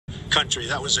country.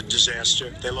 That was a disaster.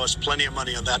 They lost plenty of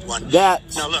money on that one.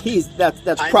 That's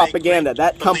propaganda.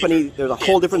 That company, there's a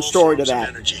whole different story to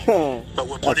that.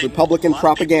 That's Republican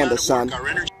propaganda, son.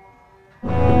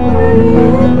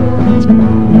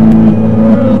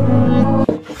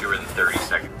 You're in 30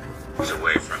 seconds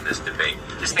away from this debate.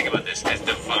 Just think about this. As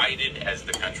divided as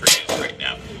the country is right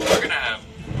now, we're going to have,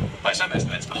 by some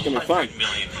estimates, 100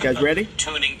 million guys ready?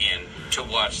 Tuning in to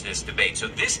watch this debate. So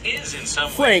this is, in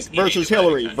some ways, Frank versus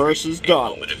Hillary versus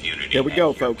Donald. Here we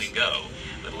go, folks. Here we go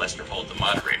with Lester Holt, the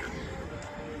moderator.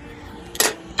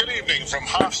 Good evening from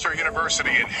Hofstra University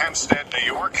in Hempstead, New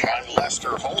York. I'm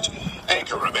Lester Holt,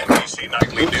 anchor of NBC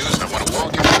Nightly News, and I want to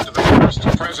welcome you to the first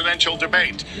presidential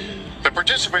debate. The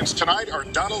participants tonight are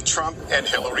Donald Trump and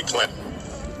Hillary Clinton.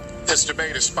 This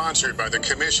debate is sponsored by the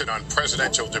Commission on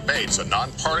Presidential Debates, a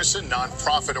nonpartisan,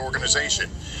 nonprofit organization.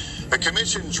 The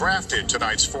commission drafted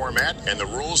tonight's format, and the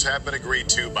rules have been agreed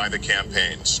to by the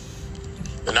campaigns.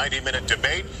 The 90-minute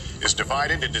debate is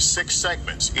divided into 6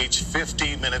 segments, each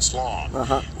 15 minutes long.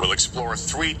 We'll explore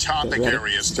 3 topic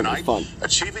areas tonight: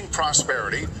 achieving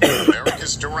prosperity,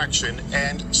 America's direction,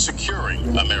 and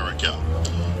securing America.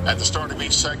 At the start of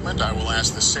each segment, I will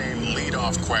ask the same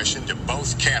lead-off question to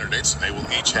both candidates. They will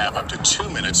each have up to 2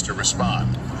 minutes to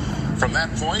respond. From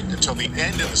that point until the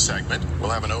end of the segment,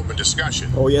 we'll have an open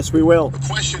discussion. Oh, yes, we will. The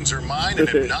questions are mine and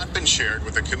have not been shared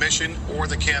with the commission or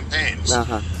the campaigns.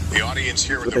 The audience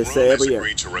here in the room has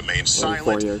agreed to remain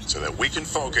silent so that we can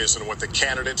focus on what the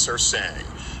candidates are saying.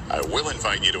 I will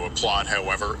invite you to applaud,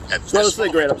 however, at this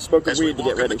moment, I'm smoking as weed to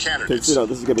get ready. the candidates. You know,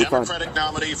 this is going to be fun. Democratic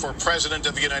nominee for President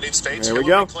of the United States, There we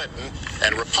Hillary go. Clinton,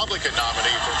 and Republican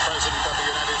nominee for President of the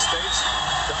United States,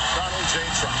 Donald J.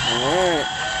 Trump. All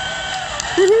right.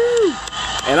 Woohoo!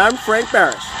 And I'm Frank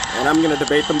Barish, and I'm going to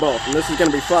debate them both. And this is going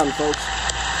to be fun, folks.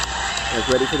 You guys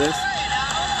ready for this?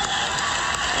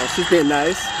 Oh, she's being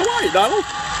nice. How are you, Donald?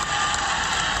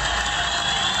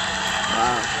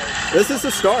 Wow. This is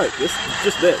the start.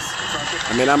 Just this.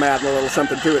 I mean, I'm adding a little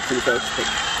something to it for you folks.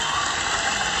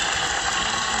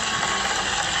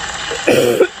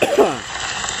 You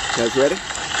guys ready?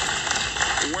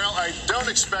 Well, I don't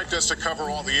expect us to cover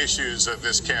all the issues of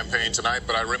this campaign tonight,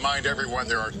 but I remind everyone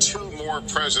there are 2 more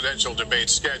presidential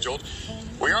debates scheduled.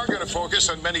 We are going to focus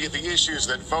on many of the issues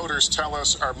that voters tell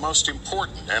us are most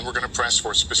important, and we're going to press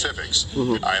for specifics.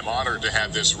 I am honored to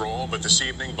have this role, but this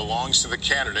evening belongs to the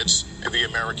candidates and the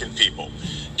American people.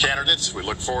 Candidates, we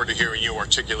look forward to hearing you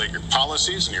articulate your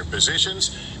policies and your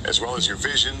positions, as well as your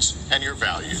visions and your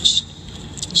values.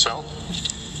 So,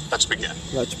 let's begin.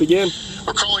 Let's begin.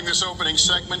 We're calling this opening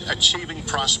segment Achieving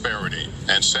Prosperity,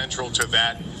 and central to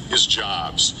that is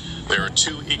jobs. There are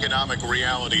 2 economic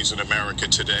realities in America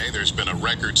today. There's been a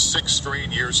record 6 straight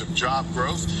years of job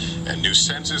growth, and new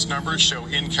census numbers show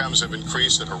incomes have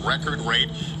increased at a record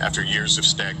rate after years of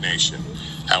stagnation.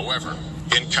 However,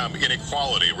 income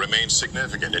inequality remains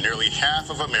significant, and nearly half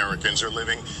of Americans are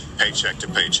living paycheck to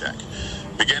paycheck.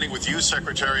 Beginning with you,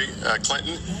 Secretary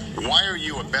Clinton, why are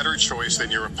you a better choice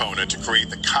than your opponent to create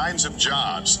the kinds of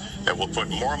jobs that will put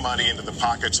more money into the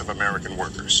pockets of American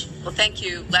workers? Well, thank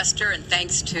you, Lester, and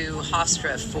thanks to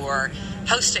Hofstra for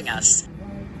hosting us.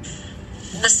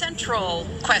 The central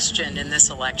question in this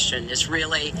election is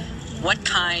really what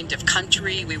kind of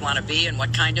country we want to be and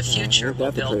what kind of future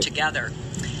we'll build together.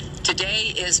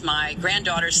 Today is my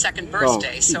granddaughter's 2nd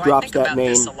birthday, so I think about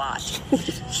this a lot.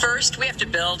 First, we have to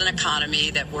build an economy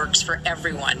that works for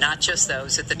everyone, not just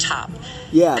those at the top.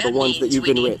 Yeah, the ones that you've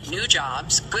been rich. New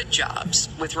jobs, good jobs,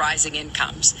 with rising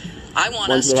incomes. I want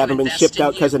ones us that to haven't been invest shipped in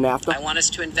out because you. of NAFTA. I want us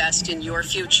to invest in your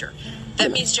future.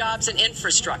 That means jobs in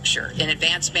infrastructure, in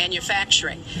advanced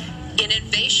manufacturing, in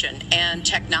innovation and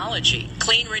technology,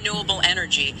 clean renewable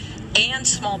energy, and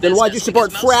small business. Then why'd you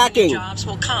support fracking? Jobs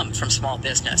will come from small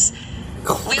business.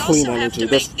 We Clean also energy. have to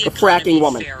make the fracking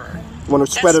woman. fairer. One who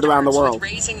spread it around the world.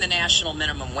 With raising the national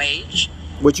minimum wage,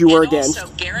 which you were against.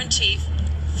 Also guarantee,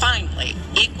 finally,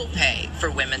 equal pay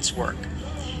for women's work.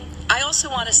 I also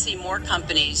want to see more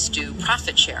companies do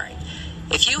profit sharing.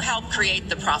 If you help create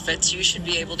the profits, you should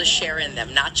be able to share in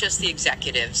them, not just the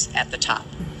executives at the top.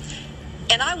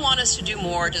 And I want us to do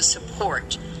more to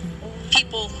support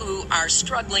people who are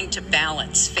struggling to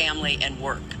balance family and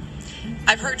work.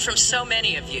 I've heard from so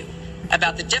many of you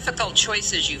about the difficult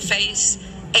choices you face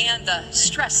and the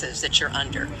stresses that you're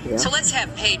under. Yeah. So let's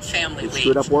have paid family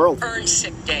leave, earn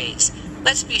sick days.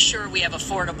 Let's be sure we have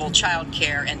affordable child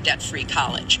care and debt-free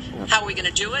college. Yeah. How are we going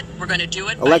to do it? We're going to do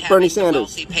it by having the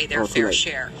wealthy pay their fair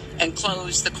share and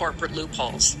close the corporate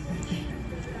loopholes.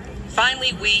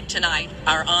 Finally, we tonight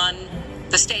are on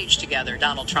the stage together,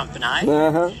 Donald Trump and I.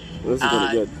 This is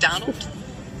really good. Donald,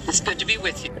 It's good to be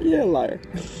with you. Yeah, liar.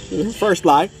 First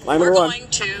lie. Lie number one. We're going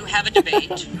to have a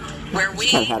debate where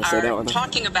we are one.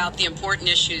 talking about the important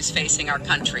issues facing our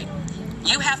country.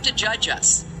 You have to judge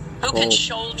us. Who can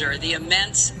shoulder the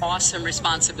immense, awesome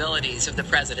responsibilities of the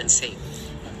presidency?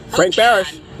 Frank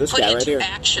Barish, this guy right here. Put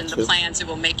into action the plans that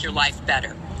will make your life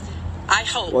better. I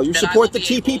hope. Well, you support the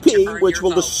TPP, which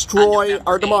will destroy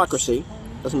our democracy.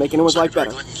 Doesn't make anyone's life better.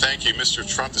 Thank you, Mr.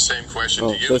 Trump. The same question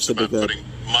to you. It's about putting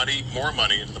more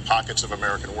money into the pockets of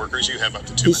American workers. You have up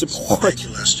to 2 minutes. Thank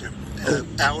you, Lester.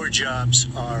 Our jobs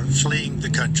are fleeing the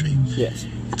country. Yes.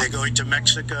 They're going to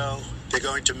Mexico. They're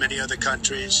going to many other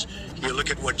countries. You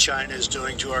look at what China is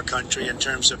doing to our country in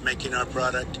terms of making our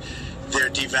product.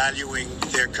 They're devaluing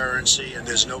their currency, and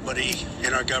there's nobody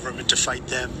in our government to fight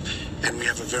them. And we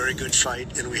have a very good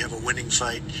fight, and we have a winning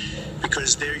fight,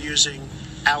 because they're using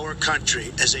our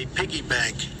country as a piggy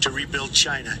bank to rebuild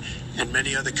China, and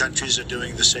many other countries are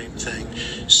doing the same thing.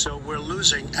 So we're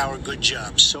losing our good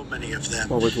jobs, so many of them.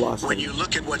 Well, we've lost when them. You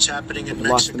look at what's happening in we've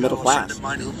lost Mexico, the a friend of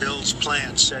mine who builds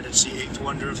plants said it's the 8th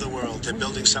wonder of the world. They're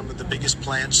building some of the biggest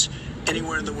plants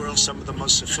anywhere in the world, some of the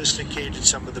most sophisticated,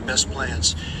 some of the best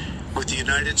plants. With the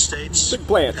United States, big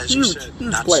plants, as you said,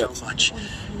 huge not plants. so much.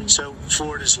 So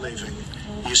Ford is leaving.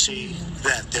 You see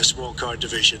that, their small car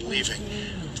division leaving.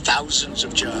 Thousands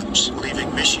of jobs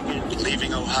leaving Michigan,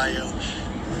 leaving Ohio.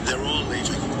 They're all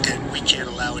leaving, and we can't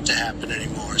allow it to happen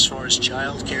anymore. As far as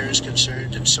child care is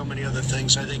concerned and so many other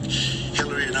things, I think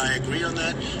Hillary and I agree on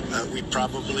that. We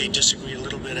probably disagree a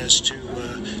little bit as to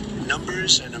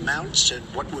numbers and amounts and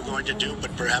what we're going to do,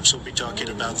 but perhaps we'll be talking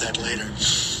about that later.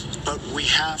 But we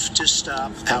have to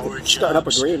stop our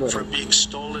jobs from being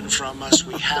stolen from us.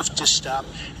 We have to stop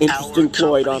our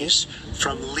companies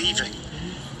from leaving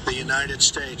the United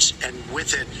States, and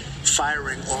with it,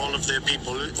 firing all of their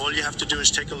people. All you have to do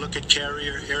is take a look at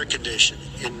Carrier Air Conditioning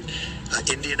in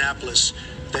Indianapolis.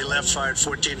 They fired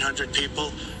 1,400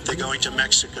 people. They're going to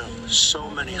Mexico. So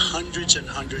many, hundreds and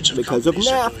hundreds of because of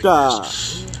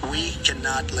NAFTA. We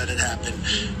cannot let it happen.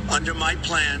 Under my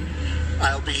plan,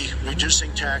 I'll be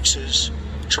reducing taxes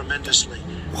tremendously,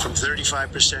 from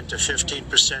 35% to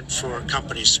 15% for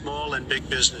companies, small and big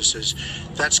businesses.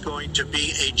 That's going to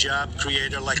be a job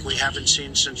creator like we haven't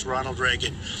seen since Ronald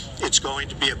Reagan. It's going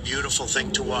to be a beautiful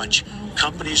thing to watch.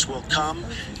 Companies will come,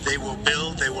 they will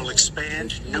build, they will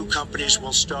expand, new companies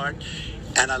will start,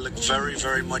 and I look very,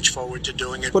 very much forward to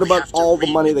doing it. What about all the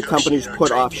money the companies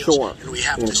put offshore? And we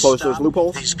have to close stop those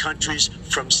loopholes? These countries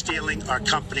from stealing our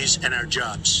companies and our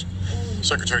jobs.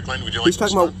 Secretary Clinton, would you like to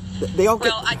respond?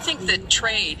 Well, I think that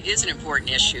trade is an important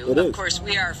issue. Of course,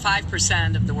 we are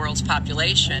 5% of the world's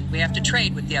population. We have to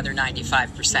trade with the other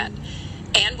 95%.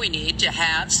 And we need to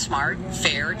have smart,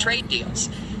 fair trade deals.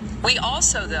 We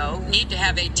also, though, need to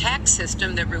have a tax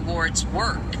system that rewards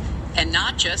work and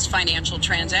not just financial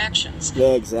transactions.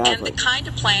 Yeah, exactly. And the kind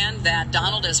of plan that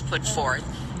Donald has put forth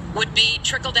would be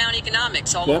trickle-down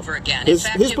economics all over again. His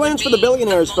plans for the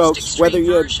billionaires, folks, whether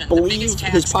you believe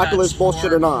his populist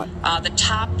bullshit or not. The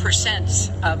top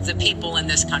percent of the people in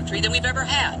this country than we've ever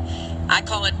had. I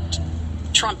call it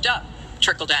trumped-up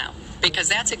trickle-down, because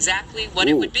that's exactly what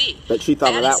it would be. Bet she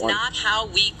thought of that one. That is not how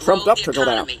we grow the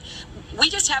economy. We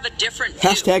just have a different view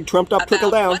hashtag trumped up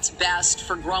trickle down. What's best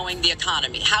for growing the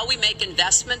economy, how we make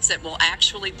investments that will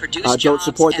actually produce jobs don't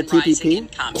support and the TPP, rising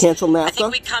incomes. cancel NAFTA. I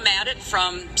think we come at it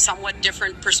from somewhat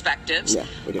different perspectives. Yeah,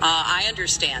 we do. I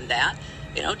understand that.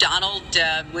 You know, Donald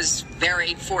was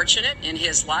very fortunate in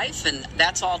his life, and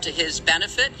that's all to his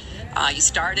benefit. He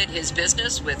started his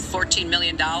business with $14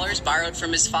 million borrowed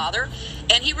from his father,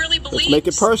 and he really believes Let's make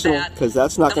it personal, because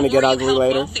that's not going to get ugly later. The more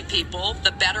you help wealthy people,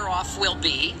 the better off we'll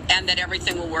be, and that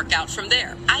everything will work out from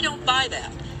there. I don't buy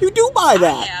that. You do buy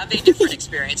that. I have a different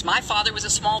experience. My father was a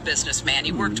small businessman.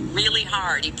 He worked really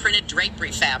hard. He printed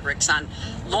drapery fabrics on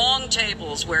long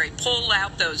tables where he pulled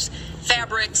out those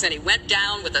fabrics, and he went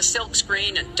down with a silk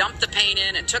screen and dumped the paint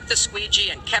in and took the squeegee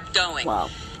and kept going. Wow.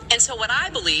 And so what I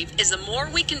believe is the more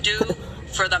we can do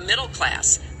for the middle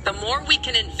class, the more we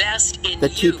can invest in the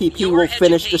TPP will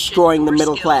finish destroying the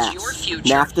middle class.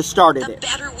 NAFTA started it. The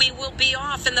better we will be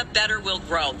off, and the better we'll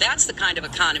grow. That's the kind of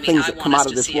economy Things I that come want out us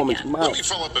of to this see woman's again. mouth. Let me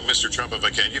follow up with Mr. Trump if I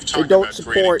can. You've talked don't about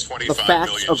creating support 25 the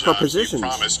facts million of her jobs. positions. You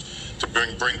promised to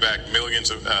bring back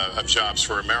millions of jobs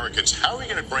for Americans. How are we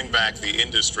going to bring back the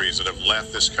industries that have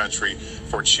left this country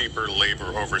for cheaper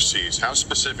labor overseas? How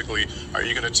specifically are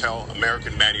you going to tell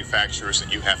American manufacturers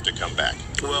that you have to come back?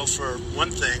 Well, for one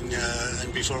thing,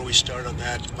 and before we start on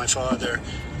that, my father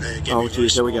gave me a very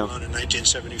geez, here we small go. loan in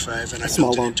 1975, and I Small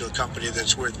built it loan. into a company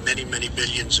that's worth many, many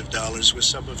billions of dollars with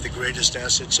some of the greatest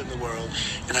assets in the world.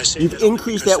 And I say You've that only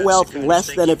increased because that that's wealth the kind of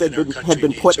less than if thinking it that our had country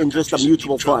been needs. put Our in just a country's in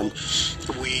mutual deep trouble.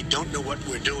 fund. We don't know what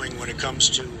we're doing when it comes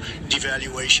to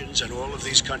devaluations, and all of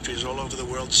these countries all over the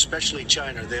world, especially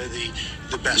China, they're the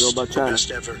best, What about the China?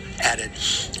 best ever at it.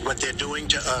 What they're doing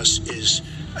to us is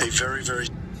a very, very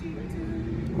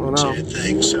Oh, no. sad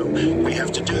thing. So we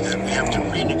have to do that. We have to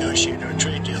renegotiate our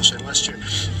trade deals. And Lester,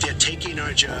 they're taking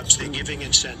our jobs, they're giving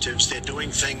incentives, they're doing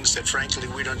things that frankly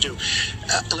we don't do.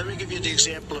 Let me give you the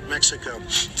example of Mexico.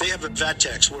 They have a VAT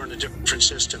tax. We're in a different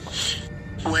system.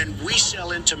 When we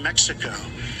sell into Mexico,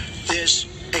 there's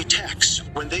a tax.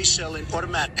 When they sell in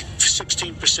automatic,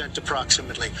 16%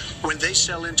 approximately. When they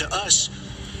sell into us,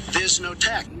 there's no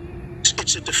tax.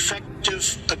 It's a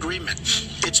defective agreement.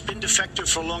 It's been defective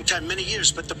for a long time, many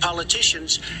years, but the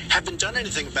politicians haven't done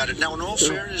anything about it. Now, in all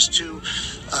fairness to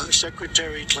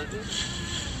Secretary Clinton,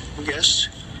 yes,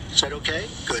 is that okay?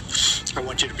 Good. I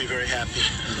want you to be very happy.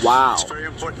 Wow. It's very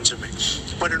important to me.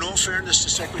 But in all fairness to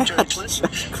Secretary Clinton,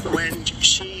 when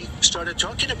she started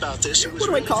talking about this, it was What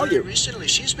do I really call very you? recently.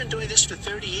 She's been doing this for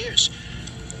 30 years.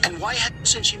 And why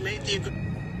hasn't she made the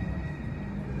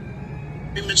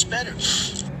agreements better?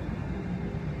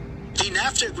 The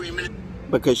NAFTA agreement,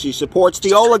 Because she supports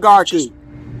the oligarchy.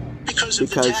 because of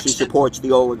the Because tax she and supports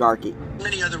the oligarchy.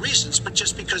 many other reasons, but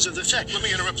just because of the fact. Let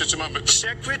me interrupt just a moment.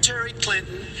 Secretary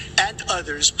Clinton and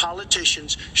others,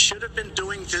 politicians, should have been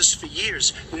doing this for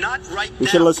years, not right now. You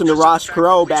should listen to because of Ross the fact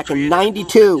Perot that we've back in created a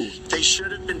 '92. movement. They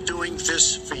should have been doing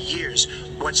this for years.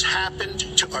 What's happened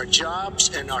to our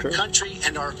jobs and our country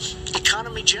and our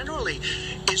economy generally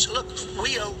is, look,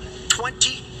 we owe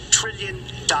 $20 trillion.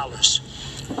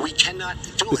 We cannot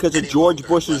do it Because of any George longer.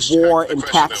 Bush's Lester, war the and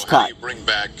question, tax though, How cut. do you bring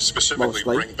back, specifically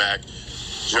Mostly. bring back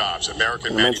jobs, American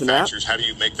Can I mention that? manufacturers? How do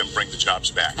you make them bring the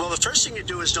jobs back? Well, the first thing you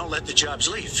do is don't let the jobs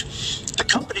leave. The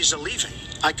companies are leaving.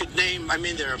 I could name,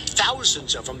 there are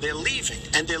thousands of them. They're leaving,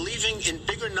 and they're leaving in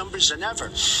bigger numbers than ever.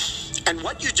 And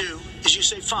what you do is you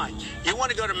say, fine, you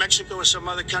want to go to Mexico or some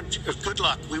other country, good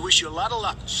luck. We wish you a lot of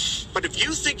luck. But if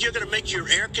you think you're going to make your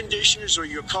air conditioners or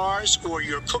your cars or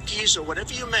your cookies or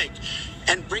whatever you make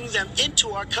and bring them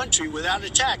into our country without a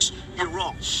tax, you're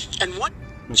wrong. And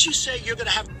once you say you're going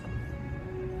to have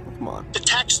Come on. to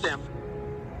tax them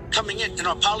coming in, and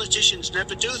our politicians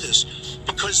never do this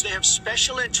because they have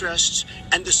special interests,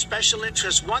 and the special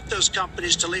interests want those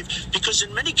companies to leave because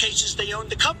in many cases they own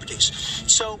the companies.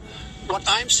 So what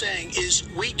I'm saying is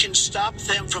we can stop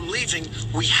them from leaving.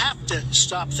 We have to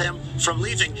stop them from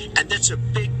leaving, and that's a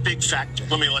big, big factor.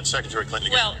 Let me let Secretary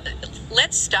Clinton Well,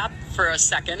 let's stop for a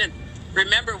second and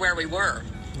remember where we were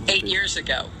 8 years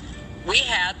ago. We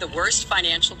had the worst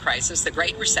financial crisis, the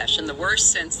Great Recession, the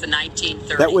worst since the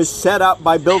 1930s. That was set up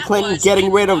by Bill That Clinton was getting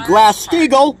in rid of large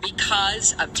Glass-Steagall. part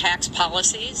because of tax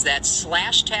policies that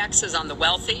slashed taxes on the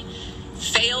wealthy,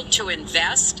 failed to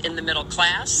invest in the middle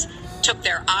class, took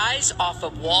their eyes off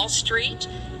of Wall Street,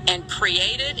 and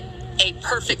created a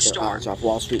perfect Took their storm. eyes off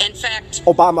Wall Street. In fact,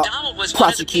 Obama Donald was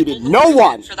prosecuted one of the people who no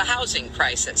voted one. for the housing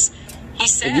crisis. He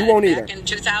said And you won't back either. in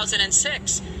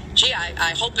 2006, gee,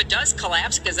 I hope it does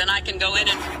collapse because then I can go in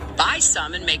and buy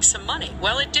some and make some money.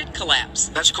 Well, it did collapse.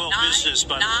 That's called business,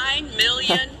 by the way. 9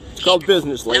 million It's called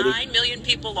business, lady. 9 million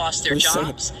people lost their Just saying.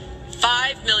 jobs.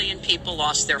 5 million people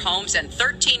lost their homes, and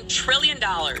 $13 trillion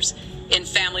in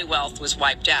family wealth was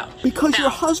wiped out. Because your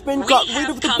Now, husband we got rid have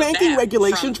of the come banking back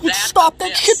regulations from which that stopped that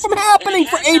abyss, shit from and it happening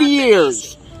for has 80 not been years.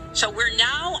 easy. So we're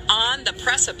now on the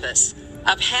precipice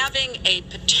of having a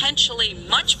potentially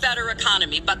much better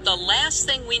economy, but the last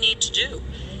thing we need to do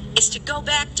is to go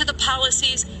back to the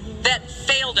policies that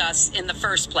failed us in the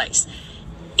first place.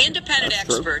 Independent That's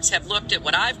true. experts have looked at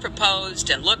what I've proposed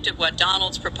and looked at what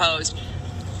Donald's proposed,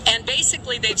 and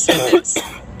basically they've said this,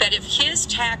 that if his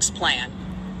tax plan,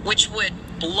 which would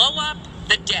blow up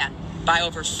the debt by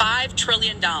over $5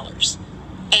 trillion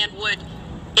and would,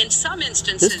 in some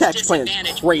instances, His tax plan's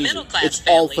disadvantage crazy. middle-class It's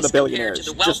all for families the compared to billionaires,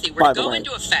 the wealthy, just were by to the go way.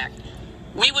 into effect,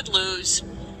 we would lose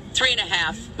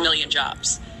 3.5 million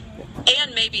jobs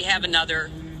and maybe have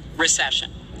another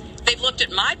recession. They've looked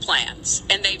at my plans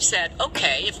and they've said,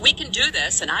 okay, if we can do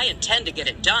this, and I intend to get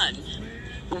it done,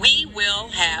 we will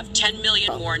have 10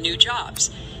 million more new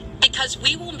jobs because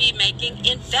we will be making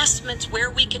investments where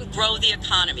we can grow the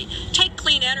economy. Take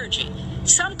clean energy.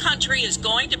 Some country is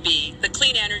going to be the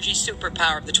clean energy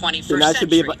superpower of the 21st Then that should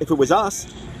be century. if it was us.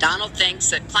 Donald thinks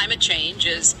that climate change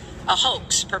is a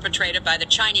hoax perpetrated by the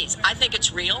Chinese. I think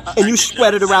it's real. And you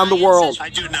spread it around the world. I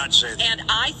do not say that. And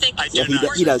I think it's Yeah,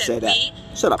 important he does say that. we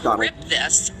Shut up, Donald. grip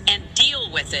this and deal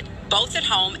with it, both at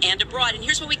home and abroad. And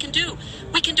here's what we can do.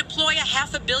 We can deploy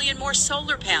 500 million more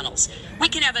solar panels. We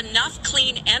can have enough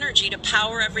clean energy to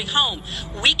power every home.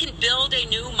 We can build a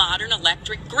new modern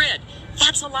electric grid.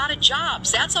 That's a lot of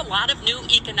jobs. That's a lot of new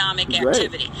economic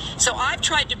activity. So I've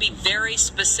tried to be very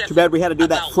specific. Too bad we had to do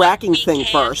that fracking thing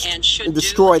first and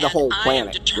destroy the whole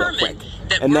planet real quick.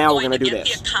 And now we're going to do this.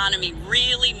 Get the economy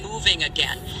really moving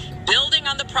again. Building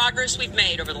on the progress we've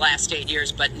made over the last 8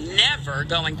 years, but never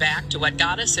going back to what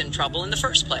got us in trouble in the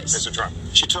first place. Mr. Trump.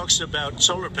 She talks about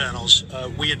solar panels.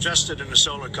 We invested in a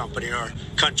solar company, our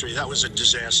country. That was a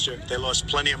disaster. They lost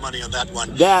plenty of money on that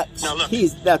one. That's now, look,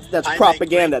 that's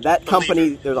propaganda. That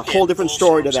company, there's a whole different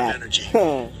story to that.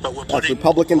 That's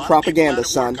Republican propaganda,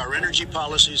 son. Our energy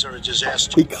policies are a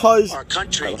disaster. Because our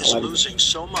country is losing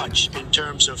so much in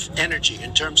terms of energy,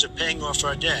 in terms of paying off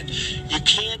our debt. You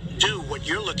can't do what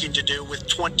you're looking to do with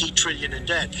 $20 trillion in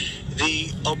debt. The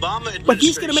Obama administration, but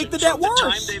he's going to make the debt from the time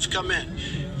worse. they've come in,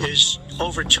 is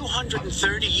over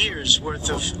 230 years worth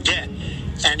of debt,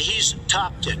 and he's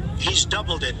topped it. He's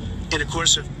doubled it in the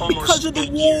course of almost because of the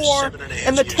 8 years, war 7.5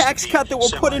 and the years tax to be cut that were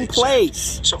put in semi-exact.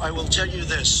 place. So I will tell you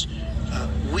this: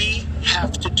 we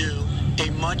have to do a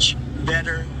much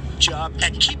better job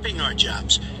at keeping our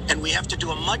jobs, and we have to do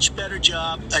a much better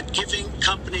job at giving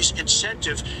companies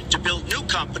incentive to build new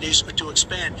companies or to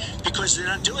expand, because they're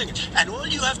not doing it. And all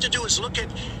you have to do is look at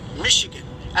Michigan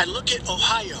and look at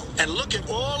Ohio and look at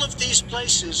all of these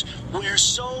places where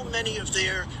so many of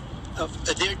their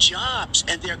jobs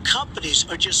and their companies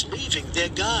are just leaving. They're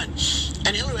gone.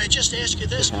 And Hillary, I just ask you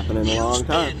this: It's happened in a long you've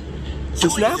time. been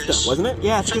Since doing NAFTA, this wasn't it?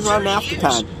 Yeah, I think it was for around 30 NAFTA years.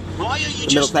 time. Why are you The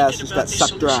just middle class thinking just about got these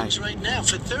sucked dry. solutions right now?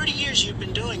 For 30 years you've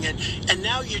been doing it, and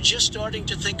now you're just starting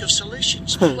to think of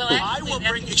solutions. Well, I will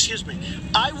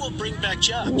bring back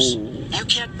jobs. Ooh. You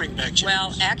can't bring back jobs.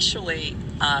 Well, actually,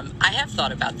 I have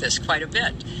thought about this quite a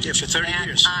bit. Yeah, for 30 and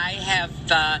years. I have,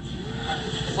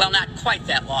 well, not quite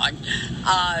that long.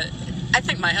 I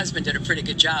think my husband did a pretty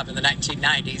good job in the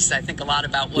 1990s. I think a lot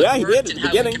about what He worked did at and the how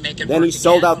beginning. we can make it Then work he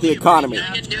sold again. out the economy. A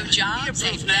million new jobs,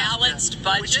 a balanced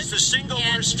budget, which is the single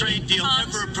worst trade deal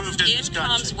ever approved in this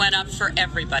incomes country. went up for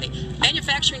everybody.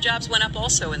 Manufacturing jobs went up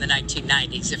also in the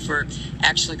 1990s, if we're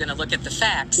actually going to look at the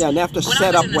facts. Yeah, NAFTA When I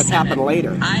set was up in the what Senate, happened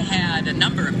later. I had a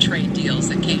number of trade deals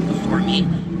that came before me,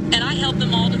 and I held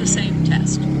them all to the same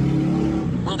test.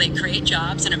 Will they create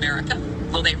jobs in America?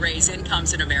 Will they raise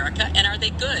incomes in America? And are they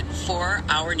good for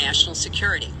our national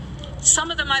security? Some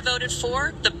of them I voted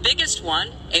for. The biggest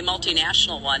one, a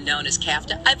multinational one known as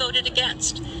CAFTA, I voted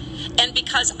against. And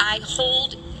because I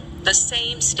hold the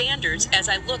same standards as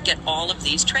I look at all of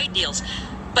these trade deals.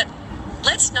 But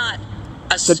let's not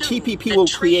The assume TPP that will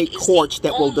trade create is courts the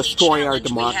that will only destroy our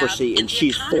challenge we have democracy, in and the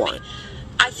she's economy. for it.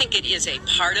 I think it is a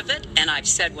part of it, and I've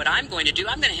said what I'm going to do.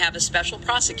 I'm going to have a special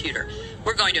prosecutor.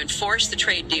 We're going to enforce the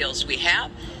trade deals we have,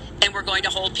 and we're going to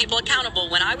hold people accountable.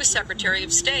 When I was Secretary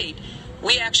of State,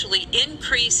 we actually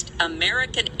increased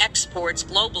American exports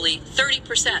globally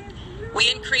 30%.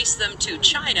 We increased them to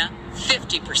China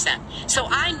 50%. So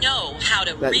I know how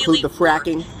to That really include the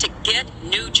fracking? work to get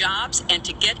new jobs and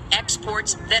to get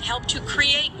exports that help to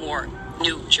create more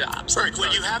new jobs. Rick,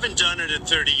 when you haven't done it in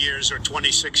 30 years or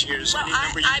 26 years, Well, any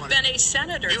number you I've want been a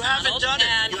senator, You haven't Donald, done it.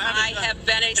 and You haven't I done have it.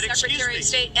 been a And excuse Secretary me, of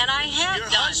State, and I have Your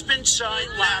done husband signed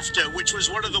a lot. NAFTA, which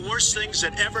was one of the worst things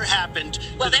that ever happened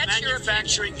Well, to the that's your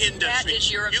manufacturing opinion. industry. That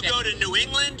is your You go opinion. to New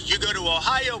England, you go to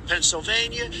Ohio,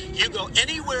 Pennsylvania, you go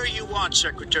anywhere you want,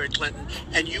 Secretary Clinton,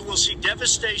 and you will see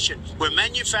devastation where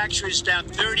manufacturing is down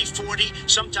 30, 40,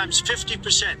 sometimes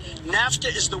 50%.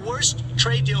 NAFTA is the worst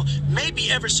trade deal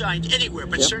maybe ever signed anywhere,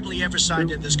 but Yep. certainly ever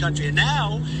signed in this country. And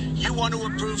now you want to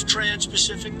approve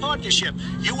Trans-Pacific Partnership.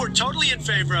 You were totally in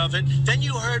favor of it. Then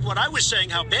you heard what I was saying,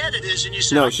 how bad it is, and you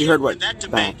said, No, I she can't heard win what- that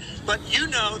debate. But you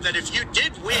know that if you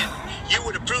did win, you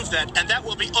would approve that, and that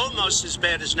will be almost as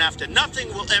bad as NAFTA.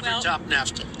 Nothing will ever Well, top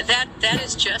NAFTA. That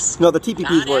is just No, the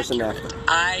TPP is not worse than accurate. NAFTA.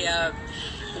 I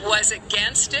was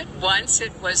against it once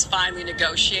it was finally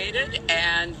negotiated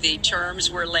and the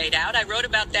terms were laid out. I wrote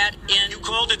about that in... You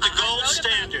called it the I gold wrote about-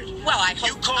 standard. Well, I hope...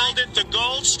 You called it the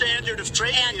gold standard of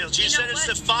trade And deals. You you said know it's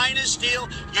what? the finest deal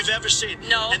you've ever seen.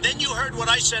 No. And then you heard what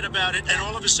I said about it, and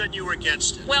all of a sudden you were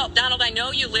against it. Well, Donald, I know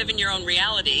you live in your own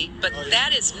reality, but Oh, yeah.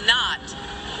 that is not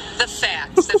the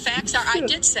facts. The facts are, I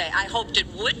did say I hoped it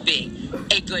would be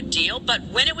a good deal, but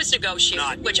when it was negotiated,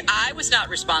 Not. which I was not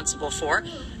responsible for,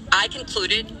 I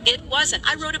concluded it wasn't.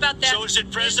 I wrote about that. So is it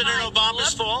President in my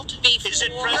Obama's book fault? Is it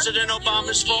before President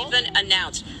Obama's you fault? even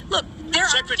announced. Look, there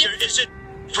Secretary, are different...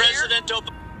 President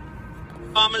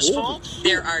Obama's fault?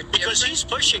 Because he's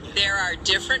pushing it. There are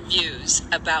different views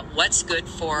about what's good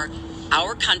for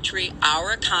our country,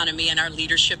 our economy, and our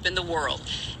leadership in the world.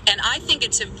 And I think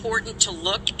it's important to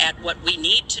look at what we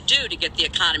need to do to get the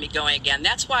economy going again.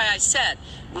 That's why I said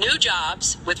new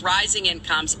jobs with rising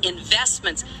incomes,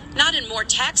 investments, not in more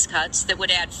tax cuts that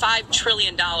would add $5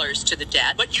 trillion to the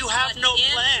debt. But you have no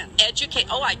plan.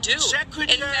 Oh, I do.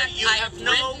 Secretary, in fact, you have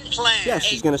no plan. Yeah,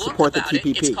 she's going to support the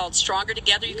TPP. It's called Stronger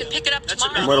Together. You can pick it up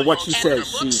tomorrow. No matter what she says,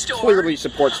 she clearly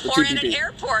supports the or TPP. Or in an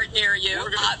airport near you.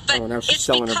 But now she's it's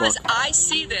selling her because book. I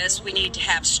see this. We need to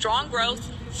have strong growth,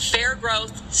 fair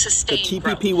growth, sustained The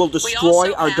growth. TPP will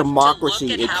destroy our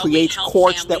democracy. It creates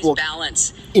courts that will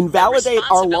invalidate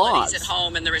our laws. At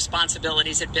home and the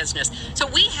responsibilities at business. So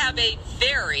we have a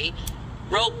very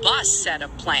robust set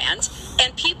of plans,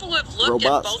 and people have looked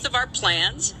at both of our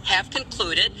plans, have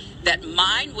concluded that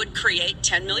mine would create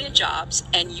 10 million jobs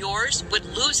and yours would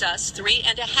lose us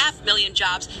 3.5 million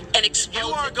jobs and explode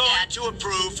You are the going debt, to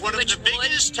approve one of the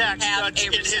biggest tax cuts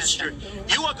in history.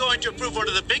 You are going to approve one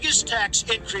of the biggest tax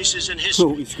increases in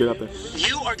history. He's good up there.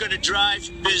 You are going to drive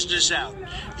business out.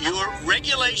 Your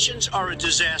regulations are a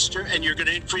disaster, and you're going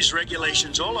to increase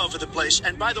regulations all over the place.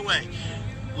 And by the way,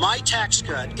 my tax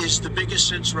cut is the biggest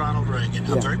since Ronald Reagan.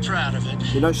 I'm very proud of it.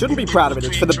 You know, shouldn't be proud of it.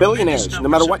 It's for the billionaires. No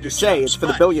matter what you say, it's for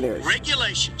the billionaires.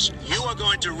 Regulations. You are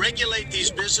going to regulate these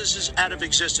businesses out of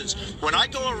existence. When I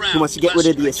go around, He wants to get rid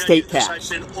of the estate tax,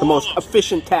 the most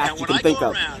efficient tax you can think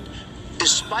of.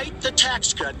 Despite the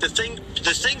tax cut, the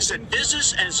things that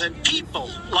business and people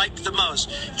like the most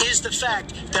is the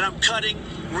fact that I'm cutting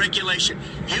regulation.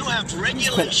 You have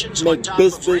regulations on top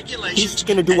of regulations. He's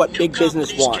going to do what big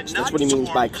business wants. That's what he means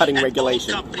by cutting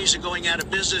regulation. Companies are going out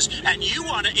of business, and you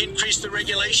want to increase the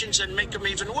regulations and make them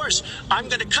even worse. I'm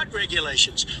going to cut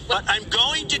regulations, but I'm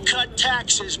going to cut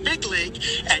taxes big league,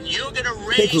 and you're going to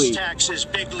raise taxes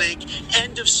big league.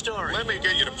 End of story. Let me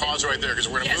get you to pause right there, because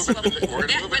we're going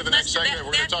to move into the next segment.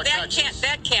 We're going to talk taxes.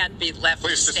 That can't be left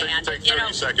to stand. Take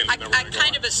 30 seconds. I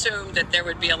kind of assumed that there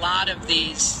would be a lot of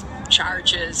these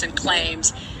charges and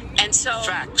claims. And so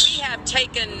we have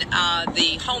taken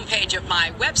the homepage of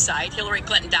my website,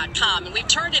 HillaryClinton.com, and we've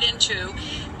turned it into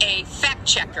a fact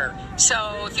checker.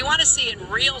 So if you want to see in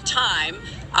real time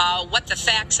what the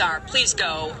facts are, please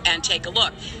go and take a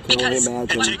look. Because and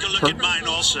take a look at mine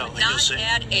also. And not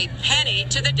add a penny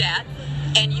to the debt,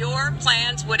 and your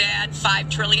plans would add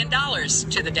 $5 trillion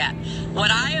to the debt.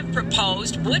 What I have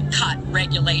proposed would cut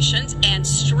regulations and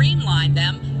streamline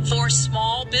them for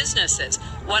small businesses.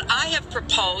 What I have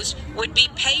proposed would be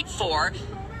paid for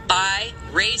by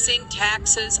raising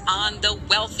taxes on the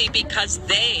wealthy, because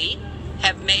they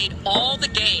have made all the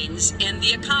gains in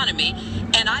the economy.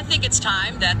 And I think it's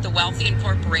time that the wealthy and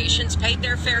corporations paid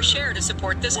their fair share to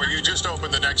support this country. Well, you just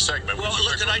opened the next segment. Well,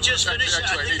 look, can I just finish?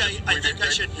 I think I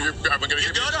should. I'm going to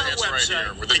give you our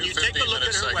website, and you take a look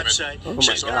at her website.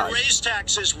 She's going to raise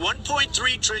taxes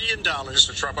 $1.3 trillion.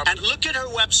 Mr. Trump, and look at her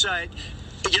website.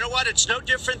 You know what? It's no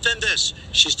different than this.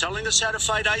 She's telling us how to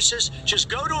fight ISIS. Just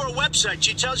go to her website.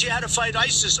 She tells you how to fight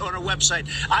ISIS on her website.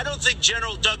 I don't think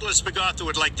General Douglas MacArthur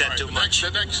would like that too much.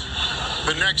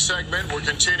 The next segment, we're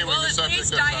continuing the subject. Well, at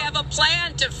least I have a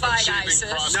plan to fight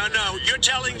ISIS. No, you're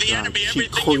telling the enemy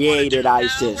everything you want to do.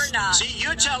 ISIS. No, we're not. See,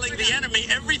 you're telling the enemy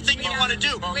everything you want to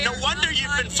do. No wonder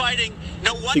you've been fighting.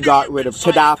 No wonder she got rid of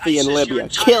Gaddafi in Libya,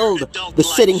 killed the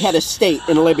sitting head of state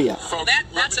in Libya.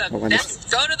 That's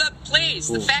go to the, please,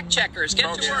 the fact checkers, get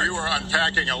to work. You are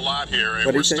unpacking a lot here,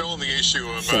 and we're still in the issue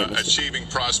of achieving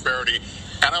prosperity.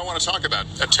 And I want to talk about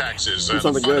taxes. The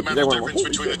fundamental difference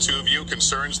between the two of you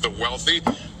concerns the wealthy.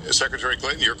 Secretary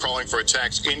Clinton, you're calling for a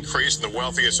tax increase in the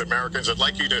wealthiest Americans. I'd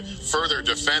like you to further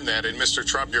defend that. And Mr.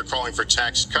 Trump, you're calling for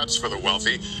tax cuts for the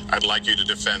wealthy. I'd like you to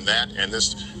defend that. And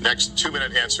this next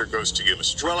 2-minute answer goes to you,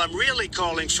 Mr. Trump. Well, I'm really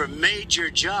calling for major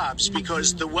jobs,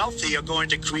 because the wealthy are going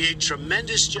to create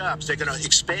tremendous jobs. They're going to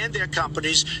expand their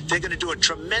companies. They're going to do a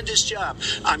tremendous job.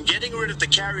 I'm getting rid of the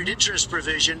carried interest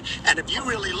provision. And if you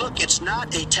really look, it's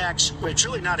not a tax. It's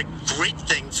really not a great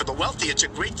thing for the wealthy. It's a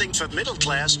great thing for middle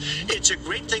class. It's a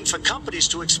great thing for companies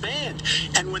to expand.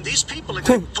 And when these people are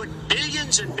going to put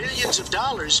billions and billions of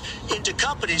dollars into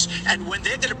companies, and when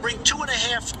they're going to bring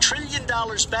 $2.5 trillion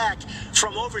back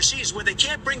from overseas, where they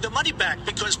can't bring the money back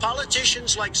because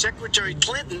politicians like Secretary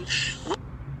Clinton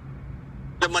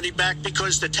the money back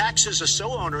because the taxes are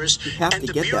so onerous and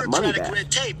the bureaucratic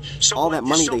red tape. So all that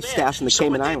money they stash in the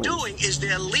Cayman Islands. What they're doing is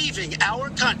they're leaving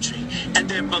our country, and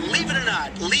they're, believe it or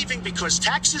not, leaving because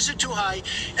taxes are too high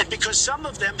and because some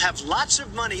of them have lots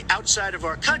of money outside of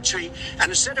our country, and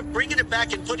instead of bringing it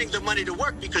back and putting the money to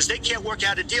work because they can't work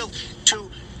out a deal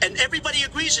to and everybody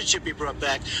agrees it should be brought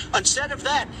back. Instead of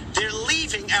that, they're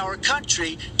leaving our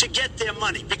country to get their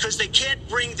money because they can't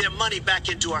bring their money back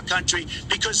into our country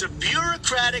because of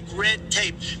bureaucratic red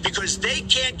tape, because they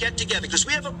can't get together, because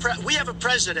we have a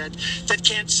president that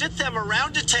can't sit them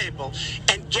around a table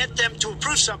and get them to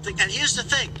approve something. And here's the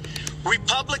thing.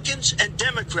 Republicans and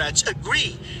Democrats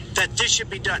agree that this should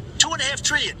be done. $2.5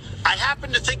 trillion. I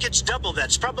happen to think it's double that.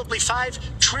 It's probably $5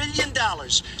 trillion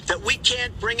that we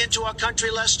can't bring into our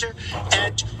country, Lester.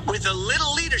 And with a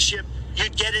little leadership,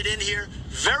 you'd get it in here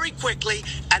very quickly,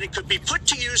 and it could be put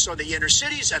to use on the inner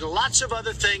cities and lots of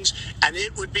other things, and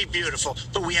it would be beautiful.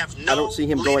 But we have no I don't see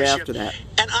him going after that.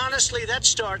 And honestly, that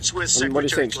starts with Secretary what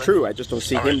he's saying is true. I just don't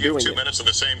see him doing it. 2 minutes on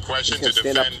the same question to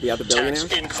stand up defend to the other billionaires?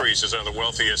 tax increases on the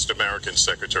wealthiest Americans,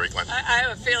 Secretary Clinton. I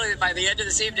have a feeling that by the end of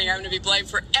this evening, I'm going to be blamed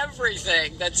for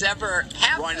everything that's ever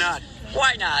happened. Why not?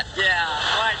 Why not? Yeah,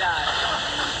 why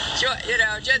not? You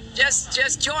know,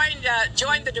 just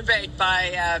join the debate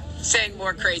by saying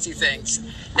more crazy things.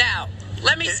 Now,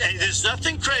 let me say, there's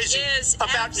nothing crazy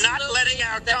about not letting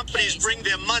our companies bring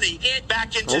their money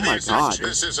back into their country.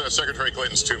 This is Secretary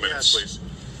Clinton's 2 minutes, please.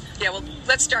 Yeah, well,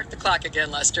 let's start the clock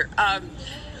again, Lester.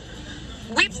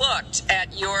 We've looked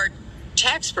at your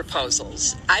tax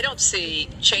proposals. I don't see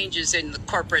changes in the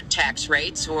corporate tax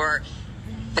rates or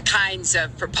the kinds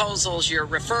of proposals you're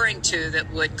referring to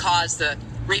that would cause the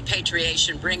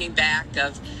repatriation, bringing back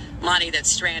of money that's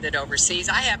stranded overseas.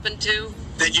 I happen to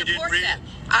support that.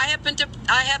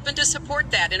 I happen to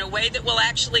support that in a way that will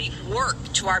actually work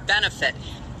to our benefit.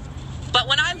 But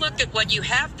when I look at what you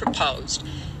have proposed,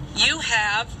 you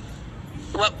have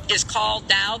what is called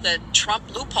now the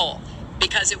Trump loophole,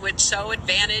 because it would so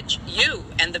advantage you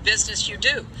and the business you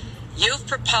do. You've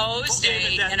proposed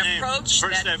an approach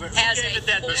that has a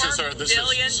 $4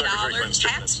 billion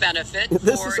tax benefit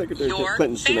for your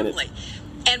family.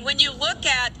 And when you look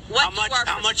at what you are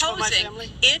proposing,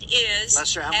 it is,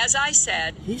 as I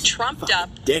said, trumped up,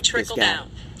 trickle down.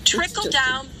 Trickle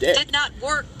down did not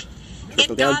work.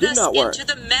 It got us into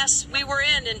the mess we were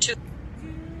in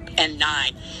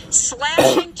 2009.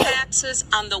 Slashing taxes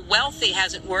on the wealthy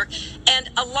hasn't worked, and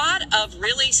a lot of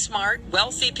really smart,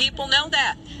 wealthy people know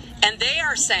that. And they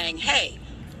are saying, hey,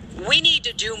 we need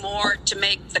to do more to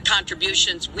make the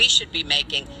contributions we should be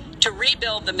making to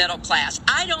rebuild the middle class.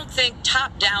 I don't think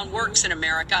top-down works in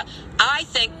America. I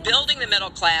think building the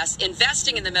middle class,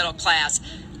 investing in the middle class,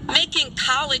 making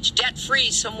college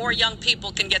debt-free so more young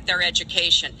people can get their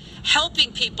education,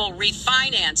 helping people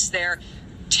refinance their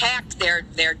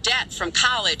debt from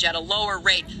college at a lower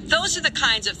rate. Those are the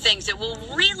kinds of things that will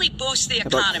really boost the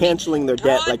economy. About canceling their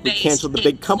debt like we canceled the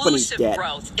big companies' debt.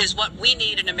 Growth is what we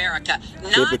need in America,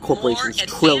 not more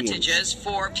advantages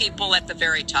for people at the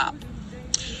very top.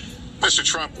 Mr.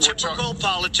 Trump, typical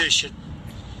politician,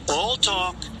 all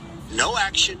talk, no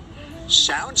action,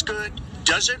 sounds good,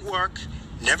 doesn't work,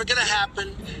 never going to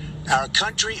happen. Our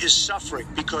country is suffering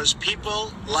because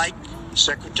people like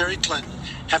Secretary Clinton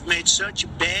have made such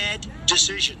bad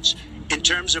decisions in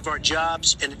terms of our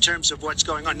jobs and in terms of what's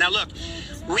going on. Now, look,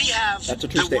 we have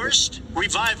the worst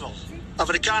revival of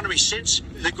an economy since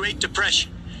the Great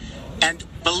Depression. And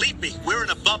believe me, we're in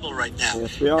a bubble right now.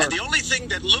 Yes, we are. And the only thing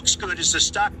that looks good is the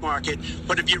stock market.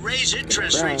 But if you raise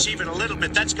interest rates even a little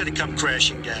bit, that's going to come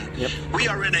crashing down. Yep. We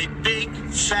are in a big,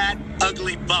 fat,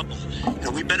 ugly bubble.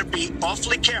 And we better be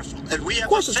awfully careful. And we have of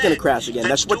course it's going to crash again.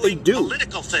 That's what they do.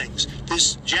 Political things.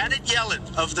 This Janet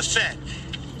Yellen of the Fed.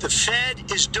 The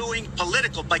Fed is doing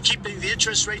political by keeping the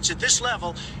interest rates at this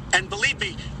level. And believe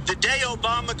me, the day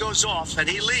Obama goes off and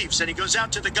he leaves and he goes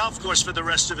out to the golf course for the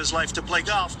rest of his life to play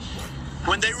golf,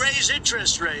 when they raise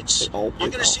interest rates, you're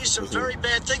going to see some very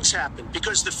bad things happen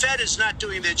because the Fed is not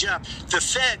doing their job. The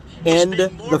Fed is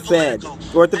being more political.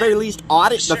 Or at the very least,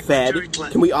 audit the Fed.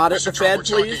 Can we audit the Fed,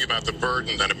 please? We're talking about the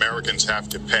burden that Americans have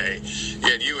to pay,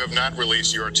 yet you have not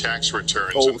released your tax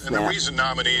returns. And the reason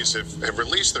nominees have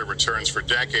released their returns for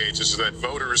decades is that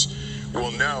voters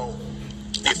will know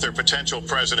if their potential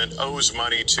president owes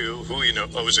money to, who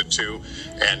owes it to,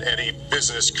 and any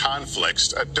business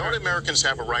conflicts. Don't Americans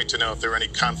have a right to know if there are any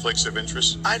conflicts of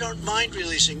interest? I don't mind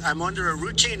releasing. I'm under a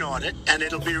routine audit, and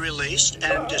it'll be released,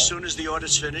 and as soon as the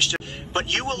audit's finished.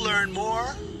 But you will learn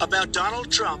more about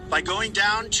Donald Trump by going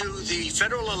down to the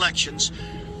federal elections,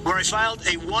 where I filed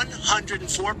a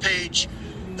 104-page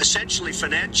essentially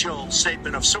financial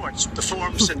statement of sorts, the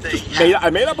forms that they have. I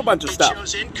made up a bunch of stuff. It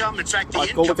shows income. In fact, the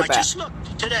income, I just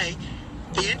looked today,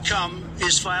 the income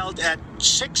is filed at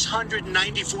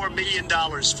 $694 million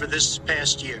for this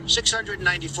past year.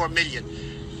 $694 million.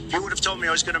 If you would have told me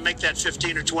I was going to make that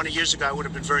 15 or 20 years ago, I would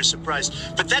have been very surprised.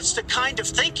 But that's the kind of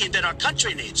thinking that our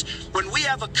country needs. When we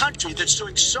have a country that's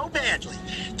doing so badly,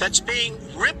 that's being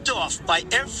ripped off by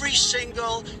every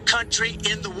single country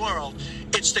in the world,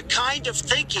 it's the kind of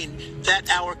thinking that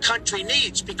our country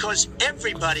needs, because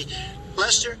everybody,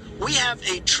 Lester, we have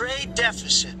a trade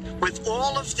deficit with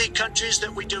all of the countries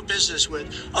that we do business with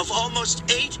of almost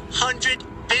 $800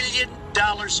 billion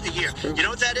a year. You know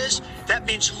what that is? That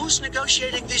means who's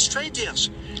negotiating these trade deals?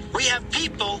 We have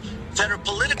people that are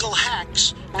political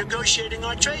hacks negotiating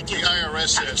our trade deals. The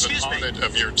IRS has an audit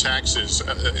of your taxes.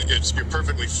 You're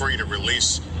perfectly free to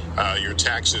release your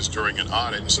taxes during an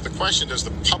audit. And so the question, does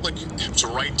the public's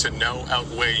right to know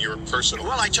outweigh your personal?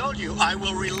 Well, I told you, I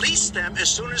will release them as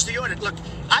soon as the audit. Look,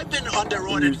 I've been under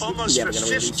audit almost for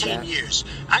 15 years.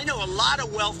 I know a lot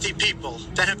of wealthy people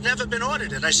that have never been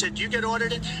audited. I said, you get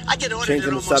audited? I get audited Changing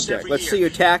the almost subject. every Let's year. see your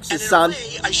taxes, and in son. a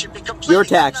way, I should be complaining. Your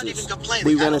I'm not taxes. even complaining.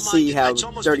 We I want to don't see mind. how It's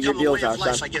almost dirty your become a way deals are, of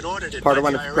life. son. I get audited Part of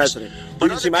by running the for IRS. president. But You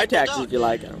can see other my people taxes don't. if you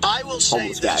like. I will say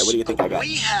Homeless this. guy. What do you think I got?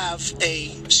 We have a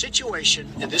situation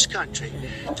in this country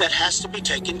that has to be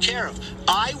taken care of.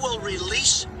 I will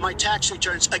release my tax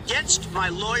returns against my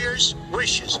lawyer's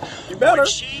wishes. You better. When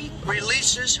she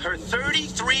releases her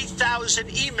 33,000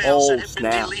 emails that have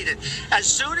been deleted, as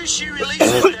soon as she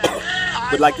releases them,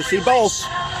 Would like to see both.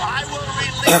 I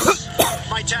will release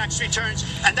my tax returns,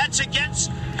 and that's against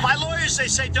my lawyers. They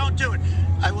say don't do it.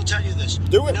 I will tell you this.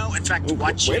 Do it. No, in fact,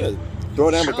 watching.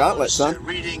 Throw down the gauntlet, son.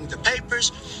 Reading the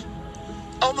papers.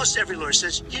 Almost every lawyer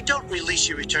says you don't release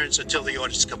your returns until the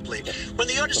audit's complete. When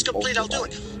the audit's complete, I'll do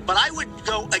it. But I would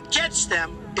go against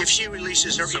them if she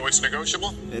releases her. So it's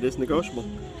negotiable? It is negotiable.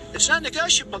 It's not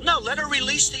negotiable. No, let her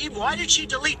release the email. Why did she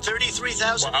delete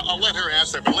 33,000? Well, I'll let her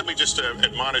ask that, but let me just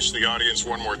admonish the audience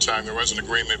one more time. There was an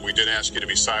agreement. We did ask you to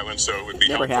be silent, so it would be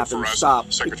Never helpful happened. for us.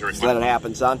 Stop. Secretary. Let it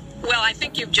happen, son. Well, I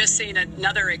think you've just seen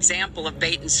another example of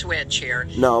bait and switch here.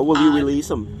 No, will you release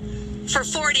them? For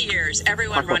 40 years,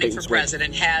 everyone running for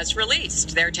president has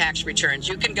released their tax returns.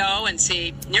 You can go and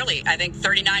see nearly, I think,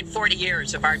 39, 40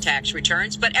 years of our tax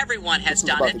returns, but everyone has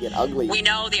done it. We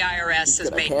know the IRS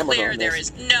has made clear there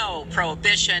is no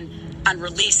prohibition on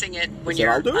releasing it when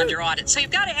you're under audit. So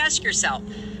you've got to ask yourself,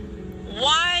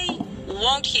 why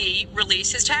won't he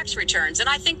release his tax returns? And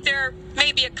I think there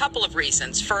may be a couple of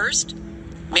reasons. First,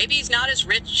 maybe he's not as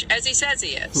rich as he says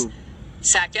he is.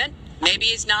 Second, maybe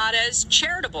he's not as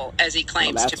charitable as he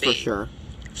claims to be. That's for sure.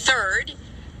 Third,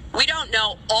 we don't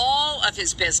know all of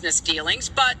his business dealings,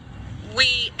 but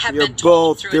we have You're been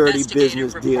told both through dirty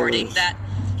investigative business reporting dealers. that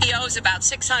he owes about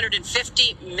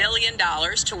 $650 million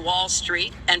to Wall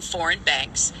Street and foreign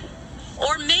banks.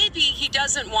 Or maybe he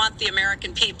doesn't want the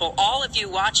American people, all of you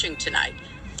watching tonight,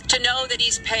 to know that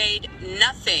he's paid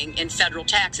nothing in federal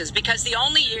taxes, because the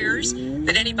only years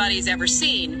that anybody's ever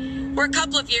seen were a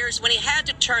couple of years when he had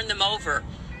to turn them over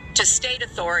to state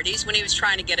authorities when he was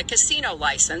trying to get a casino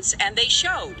license, and they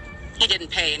showed he didn't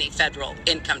pay any federal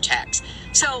income tax.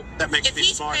 So if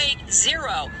he's paid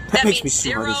zero, that means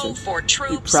zero for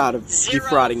troops, be proud of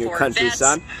defrauding your country, vets,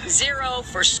 son. zero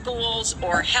for schools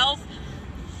or health.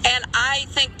 And I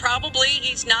think probably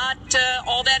he's not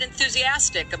all that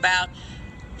enthusiastic about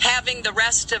having the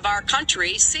rest of our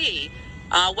country see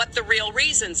what the real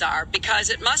reasons are, because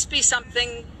it must be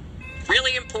something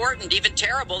really important, even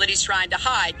terrible, that he's trying to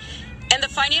hide. And the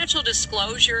financial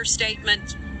disclosure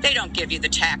statement, they don't give you the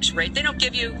tax rate. They don't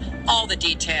give you all the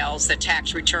details that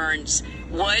tax returns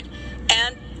would.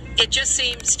 And it just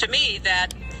seems to me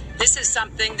that this is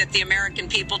something that the American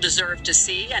people deserve to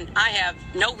see. And I have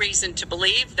no reason to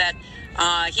believe that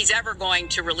he's ever going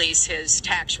to release his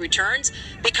tax returns,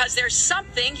 because there's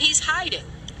something he's hiding.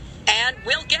 And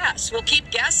we'll guess. We'll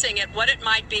keep guessing at what it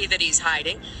might be that he's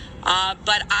hiding.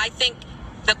 But I think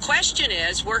the question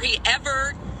is, were he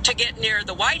ever to get near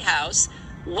the White House,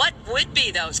 what would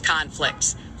be those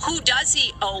conflicts? Who does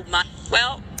he owe money?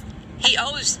 Well, he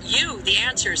owes you the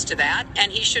answers to that,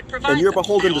 and he should provide them. And you're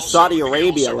beholden to Saudi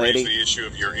Arabia, lady. The issue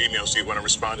of your emails. Do you want to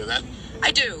respond to that?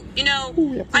 I do. You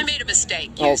know, I made a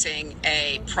mistake using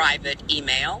a private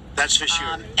email. That's for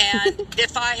sure. And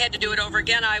if I had to do it over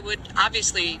again, I would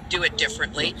obviously do it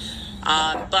differently.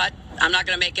 But I'm not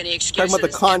going to make any excuses. Talking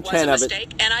about the content it was a of it.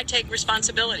 mistake, and I take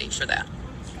responsibility for that.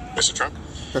 Mr. Trump?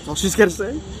 That's all she's going to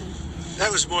say?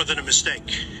 That was more than a mistake.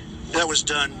 That was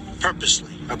done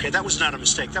purposely. Okay, that was not a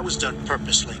mistake. That was done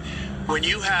purposely. When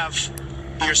you have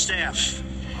your staff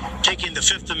taking the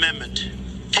Fifth Amendment,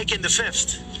 taking the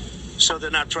Fifth, so they're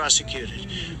not prosecuted.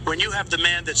 When you have the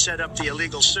man that set up the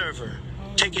illegal server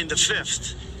taking the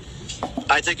Fifth,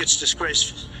 I think it's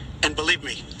disgraceful. And believe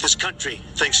me, this country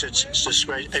thinks it's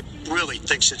disgraceful. It really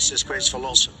thinks it's disgraceful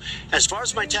also. As far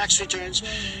as my tax returns,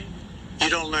 you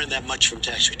don't learn that much from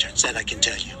tax returns, that I can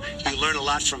tell you. You learn a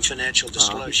lot from financial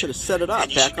disclosure. You should have set it up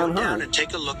and you back should go on down her. and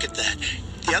take a look at that.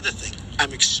 The other thing,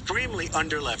 I'm extremely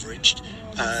underleveraged.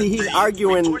 See, he's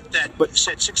arguing, but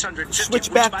said 650,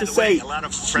 switch back to say, you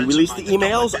release the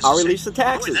emails, I'll release the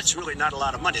taxes. Boy, that's really not a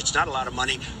lot of money. It's not a lot of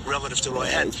money relative to what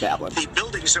I had. He's babbling. The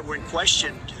buildings that were in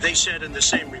question, they said in the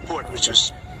same report, which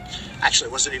was... Actually,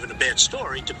 it wasn't even a bad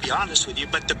story, to be honest with you,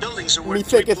 but the buildings are worth Me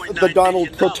thinketh $3.9 the Donald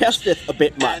billion. protesteth a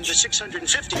bit much. And the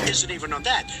 650 isn't even on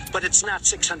that. But it's not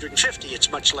 650,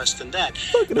 it's much less than that.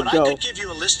 Look at him but go. I could give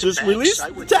you a list Just of banks. release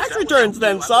I would, tax that would returns help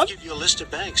then, you. I son. would give you a list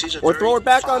of banks. These are Or very throw it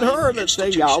back on fine her and say,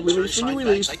 yeah, I'll release when you institutions, very fine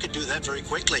release. banks. I could do that very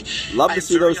quickly. Love to I'm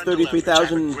see very those underleveraged. 33,000 I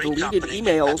have a great deleted company.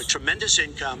 emails. I have a tremendous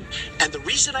income. And the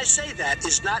reason I say that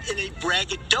is not in a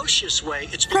braggadocious way.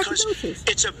 It's because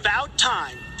it's about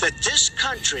time that this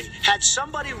country had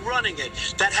somebody running it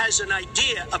that has an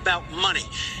idea about money.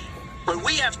 When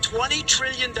we have $20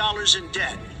 trillion in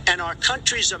debt and our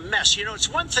country's a mess, you know, it's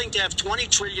one thing to have $20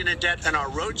 trillion in debt and our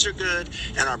roads are good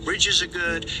and our bridges are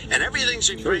good and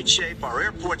everything's in great shape. Our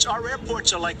airports are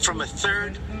like from a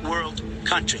third world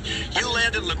country. You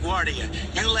land at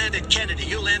LaGuardia, you land at Kennedy,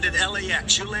 you land at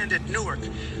LAX, you land at Newark.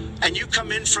 And you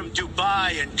come in from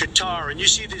Dubai and Qatar, and you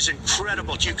see these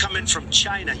incredible, you come in from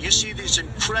China, you see these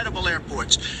incredible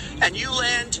airports, and you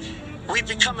land, we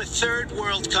become a third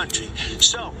world country.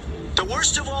 So, the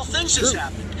worst of all things has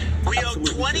happened. We owe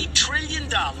 $20 trillion,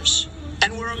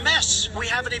 and we're a mess. We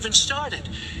haven't even started.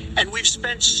 And we've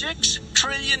spent $6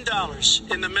 trillion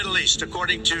in the Middle East,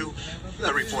 according to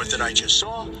the report that I just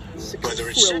saw. Whether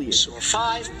it's 6 or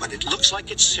 5, but it looks like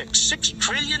it's 6. $6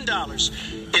 trillion.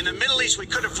 In the Middle East, we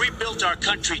could have rebuilt our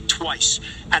country twice.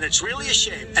 And it's really a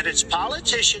shame. And it's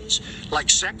politicians like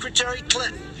Secretary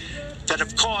Clinton that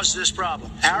have caused this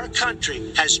problem. Our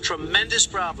country has tremendous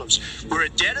problems. We're a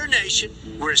debtor nation.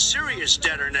 We're a serious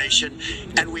debtor nation.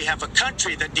 And we have a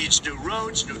country that needs new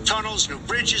roads, new tunnels, new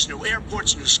bridges, new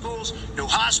airports, new schools, new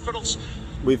hospitals.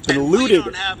 We've been and looted. we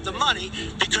don't have the money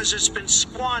because it's been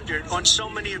squandered on so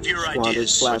many of your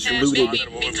ideas. Slash And looted.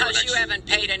 maybe because you haven't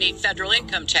paid any federal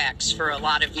income tax for a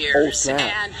lot of years. snap.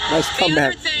 And Nice the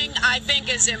comeback. other thing I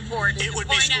think is important It to would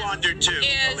be point out squandered too,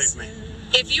 is believe me.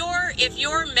 if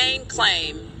your main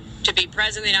claim to be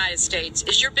president of the United States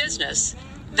is your business,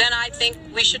 then I think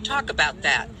we should talk about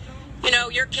that. You know,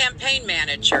 your campaign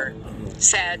manager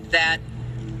said that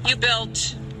you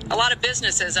built a lot of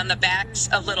businesses on the backs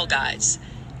of little guys.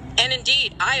 And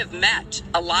indeed, I have met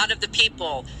a lot of the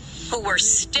people who were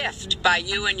stiffed by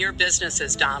you and your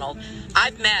businesses, Donald.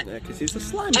 I've met He's a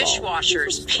slime ball.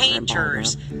 dishwashers,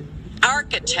 painters,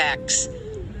 architects,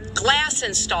 glass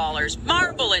installers,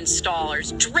 marble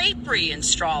installers, drapery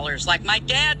installers, like my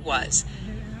dad was,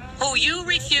 who you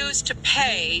refused to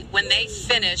pay when they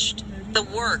finished the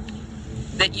work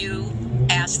that you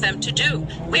asked them to do.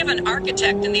 We have an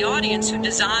architect in the audience who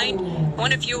designed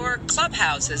one of your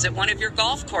clubhouses at one of your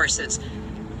golf courses.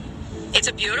 It's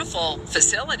a beautiful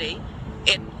facility.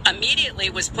 It immediately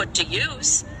was put to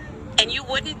use, and you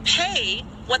wouldn't pay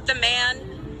what the man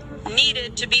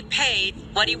needed to be paid,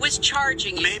 what he was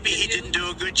charging you. Maybe he didn't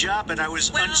do a good job, and I was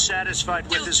unsatisfied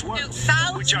with his work,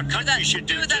 which our country should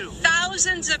do the too.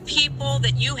 Thousands of people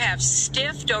that you have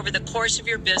stiffed over the course of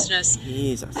your business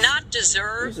not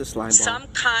deserve some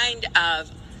kind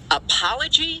of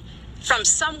apology from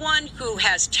someone who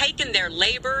has taken their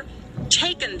labor,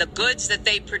 taken the goods that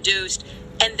they produced,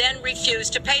 and then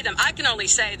refused to pay them. I can only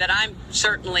say that I'm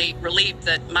certainly relieved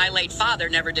that my late father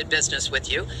never did business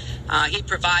with you. He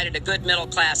provided a good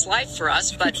middle-class life for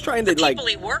us, but the people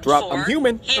he worked for,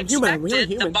 he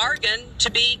expected the bargain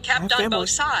to be kept on both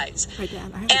sides.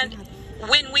 And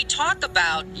when we talk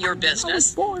about your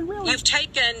business, you've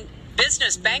taken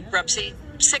business bankruptcy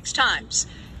 6 times.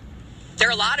 There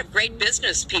are a lot of great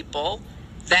business people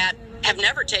that have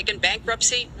never taken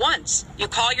bankruptcy once. You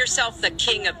call yourself the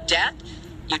king of debt.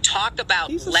 You talk about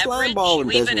leverage.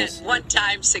 You even at one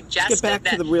time suggested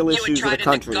that you would try to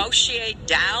negotiate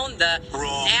down the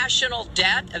national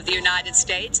debt of the United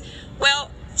States. Well,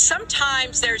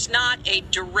 sometimes there's not a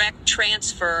direct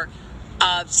transfer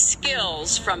of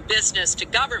skills from business to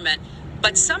government,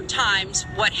 but sometimes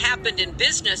what happened in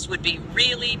business would be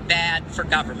really bad for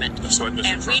government.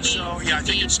 And we need to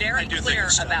be very clear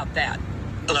about that.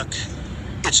 Look,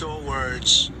 it's all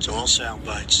words, it's all sound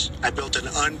bites. I built an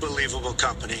unbelievable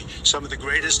company, some of the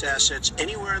greatest assets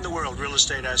anywhere in the world, real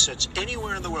estate assets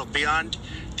anywhere in the world, beyond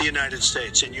the United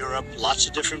States, in Europe, lots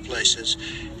of different places.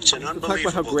 It's an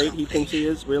unbelievable Talk about how great company. he thinks he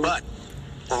is, really. But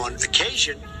on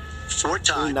occasion, 4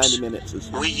 times. 90 minutes is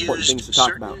We important things to used talk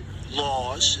certain about.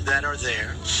 laws that are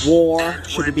there. War. And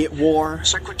Should we when be at war?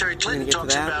 Secretary Clinton get to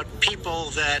talks that. about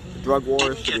people that Drug wars,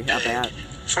 didn't should we get have paid. that?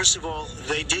 First of all,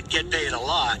 they did get paid a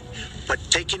lot, but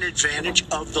taking advantage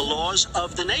of the laws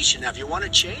of the nation. Now, if you want to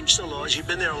change the laws, you've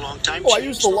been there a long time. Oh, I change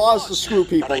use the laws to screw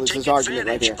people, But I is take his argument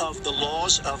right advantage here. of the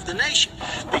laws of the nation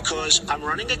because I'm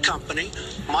running a company.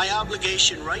 My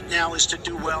obligation right now is to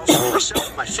do well for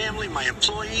myself, my family, my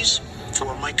employees,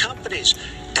 for my companies,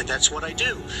 and that's what I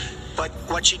do. But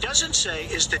what she doesn't say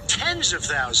is the tens of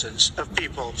thousands of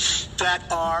people that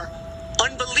are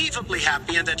unbelievably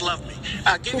happy and that love me.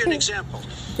 I'll give you an example.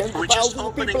 We're just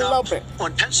opening up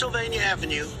on Pennsylvania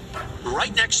Avenue,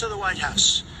 right next to the White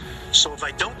House. So if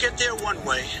I don't get there one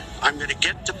way, I'm going to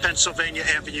get to Pennsylvania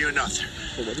Avenue another.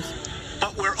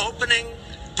 But we're opening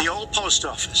the old post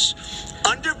office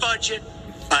under budget,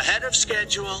 ahead of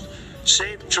schedule,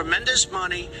 saved tremendous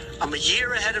money. I'm a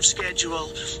year ahead of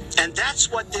schedule, and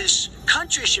that's what this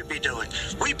country should be doing.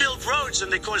 We build roads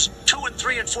and they cost 2 and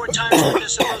 3 and 4 times what they're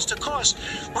supposed to cost.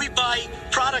 We buy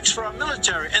products for our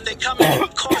military and they come in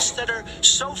at costs that are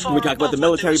so far we talk about the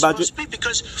military budget,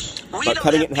 because we about don't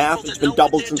cutting have it in half. people It's that been know what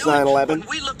doubled they're since doing. 9/11. When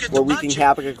we look at We're the wreaking budget,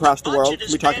 havoc across the world. budget Can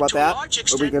is we talk bad about to a that? large Or are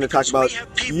we extent going to talk because about we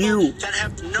have people you? that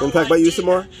have no Want to talk about you some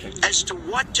more? as to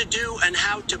what to do and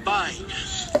how to buy.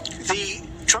 The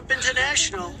Trump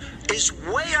International is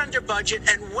way under budget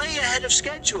and way ahead of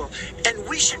schedule, and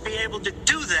we should be able to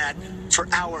do that for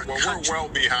our country. We're well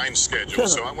behind schedule,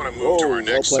 so I want to move to our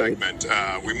next segment.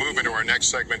 We move into our next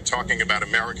segment talking about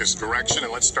America's direction,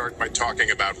 and let's start by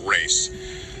talking about race.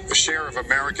 The share of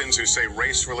Americans who say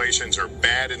race relations are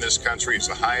bad in this country is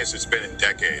the highest it's been in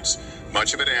decades,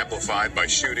 much of it amplified by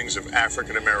shootings of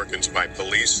African Americans by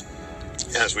police,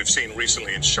 as we've seen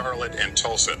recently in Charlotte and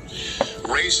Tulsa.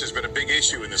 Race has been a big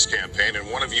issue in this campaign, and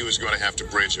one of you is going to have to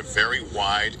bridge a very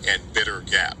wide and bitter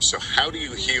gap. So how do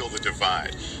you heal the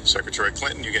divide? Secretary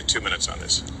Clinton, you get 2 minutes on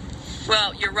this.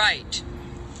 Well, you're right.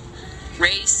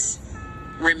 Race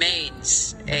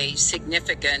remains a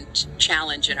significant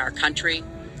challenge in our country.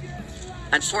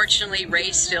 Unfortunately,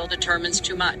 race still determines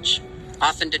too much.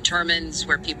 Often determines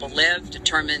where people live,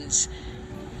 determines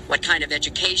what kind of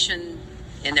education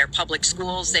in their public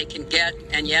schools they can get,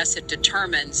 and yes, it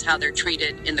determines how they're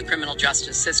treated in the criminal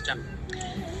justice system.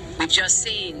 We've just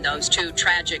seen those 2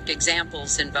 tragic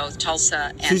examples in both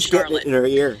Tulsa and She's Charlotte. getting it in her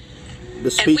ear.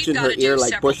 The speech in her ear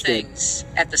like Bush did.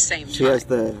 At the same time. She has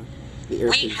the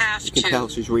earpiece. We have You can to tell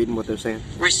she's reading what they're saying.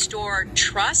 restore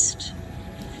trust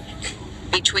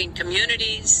between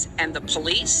communities and the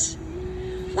police.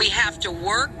 We have to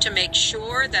work to make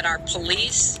sure that our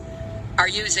police are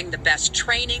using the best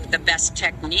training, the best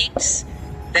techniques,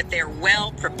 that they're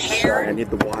well prepared. Sorry, I need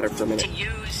the water for a minute. To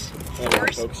use Hold on,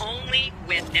 force folks. only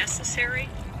when necessary.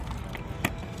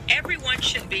 Everyone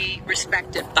should be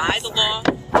respected by the law.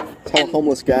 Tell a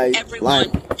homeless guy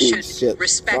Everyone lying. should Shit.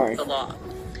 respect Sorry. the law.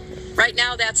 Right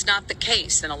now, that's not the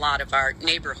case in a lot of our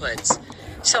neighborhoods.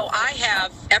 So I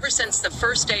have, ever since the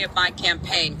first day of my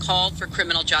campaign, called for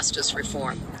criminal justice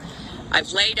reform.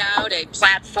 I've laid out a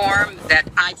platform that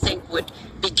I think would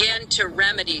begin to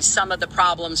remedy some of the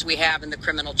problems we have in the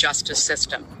criminal justice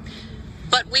system.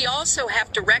 But we also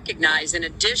have to recognize, in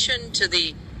addition to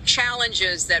the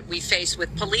challenges that we face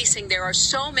with policing, there are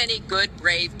so many good,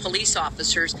 brave police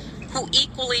officers who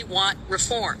equally want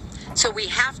reform. So we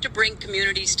have to bring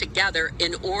communities together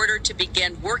in order to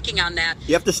begin working on that.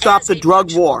 You have to stop the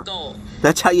drug war. Goal.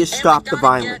 That's how you stop the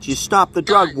violence. You stop the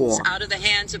drug war. Out of the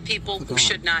hands of people who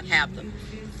should not have them.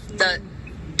 The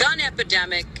gun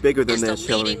epidemic Bigger than is this,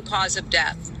 the leading Hillary. cause of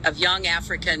death of young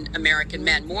African American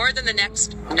men, more than the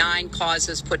next 9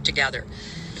 causes put together.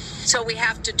 So we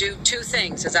have to do 2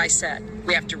 things, as I said.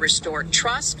 We have to restore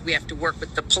trust. We have to work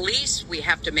with the police. We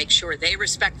have to make sure they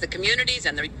respect the communities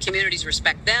and the communities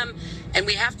respect them. And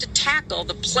we have to tackle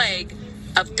the plague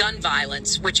of gun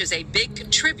violence, which is a big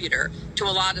contributor to a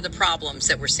lot of the problems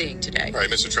that we're seeing today. All right,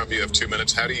 Mr. Trump, you have 2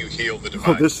 minutes. How do you heal the Oh,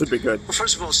 divide? this should be good. Well,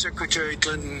 first of all, Secretary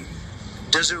Clinton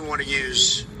doesn't want to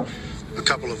use a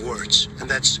couple of words, and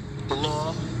that's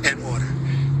law and order.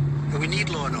 And we need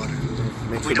law and order.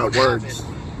 Makes If we it about don't have words. it,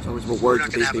 It's always about we're words not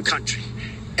with going to these have a people. country.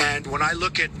 And when I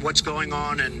look at what's going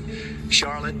on in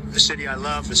Charlotte, a city I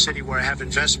love, a city where I have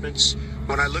investments,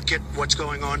 when I look at what's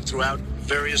going on throughout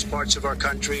various parts of our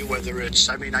country, whether it's,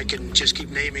 I mean, I can just keep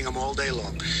naming them all day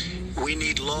long. We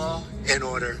need law and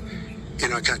order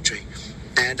in our country.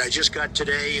 And I just got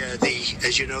today,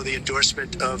 as you know, the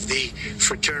endorsement of the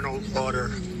Fraternal Order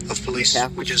of Police. You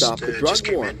have to stop the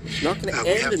drug war. It's not going to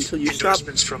end until you stop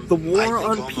the war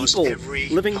on people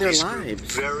living their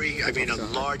lives. A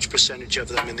large percentage of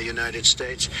them in the United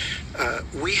States.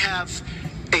 We have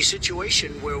a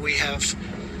situation where we have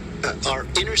our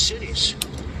inner cities,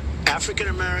 African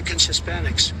Americans,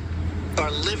 Hispanics,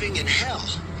 are living in hell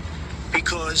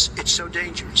because it's so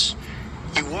dangerous.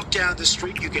 You walk down the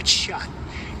street, you get shot.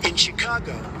 In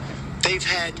Chicago, they've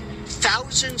had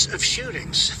thousands of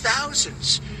shootings,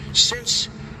 since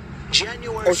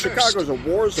January 1st. Chicago's a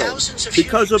war zone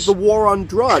because of the war on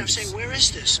drugs. And I'm saying, where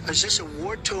is this? Is this a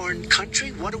war-torn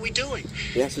country? What are we doing?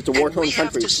 Yes, it's a war-torn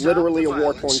country. It's literally a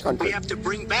war-torn country. We have to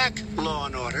bring back law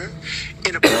and order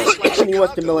in a place like Chicago. And he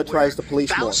wants to militarize the police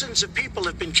more. Thousands of people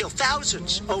have been killed.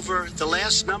 Thousands over the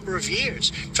last number of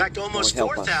years. In fact, almost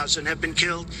 4,000 have been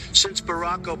killed since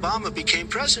Barack Obama became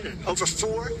president.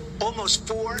 Almost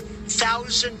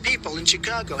 4,000 people in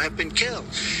Chicago have been killed.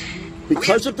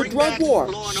 Because of the drug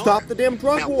war. Stop the damn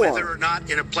drug war. Whether or not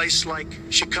in a place like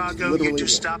Chicago you do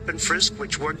stop and frisk,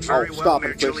 which worked very well. Stop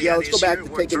and frisk. Yeah, let's go back to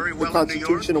taking the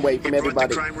Constitution away from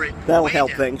everybody. That'll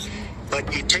help things.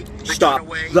 But you take the Stop gun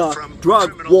away the from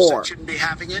drug war. that shouldn't be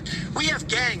having it. We have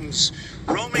gangs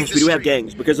roaming Yes, the we do street. have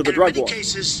gangs because of the drug war. In many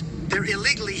cases, they're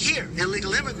illegally here,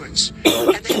 illegal immigrants,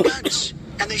 and they have guns,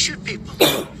 and they shoot people.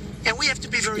 And we have to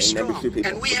be very strong,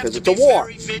 and we have to be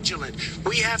very vigilant.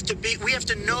 We have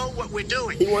to know what we're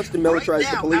doing. He wants to militarize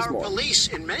the police more. Our police,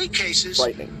 in many cases,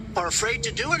 are afraid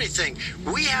to do anything.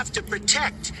 We have to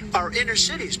protect our inner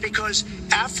cities because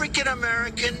African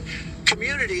American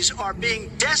communities are being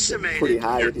decimated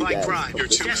by crime. Your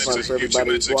 2 minutes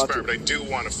expired, but I do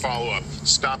want to follow up.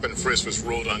 Stop and frisk was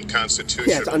ruled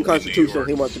unconstitutional. Yeah, it's unconstitutional.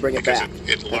 He wants to bring it back.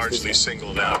 It largely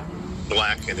singled out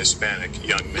Black and Hispanic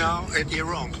young men. No, you're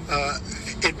wrong.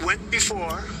 It went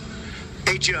before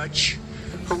a judge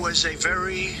who was a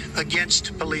very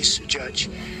against police judge.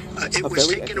 It was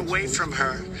taken away from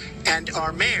her, and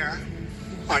our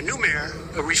new mayor,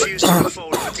 refused to move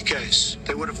forward with the case.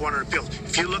 They would have wanted an appeal.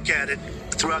 If you look at it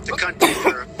throughout the country,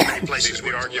 there are many places.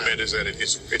 The argument is that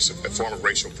it's a form of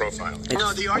racial profiling.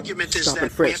 No, the argument is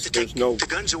that we have to take the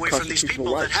guns away from these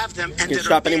people that have them and that are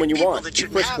stop bad anyone you people want. that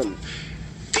shouldn't have them.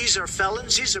 These are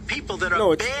felons. These are people that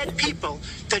are bad people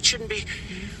that shouldn't be.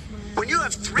 When you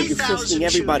have 3,000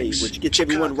 everybody, shootings, which gets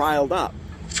everyone riled up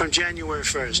from January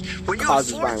 1st, when you have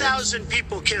 4,000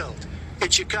 people killed in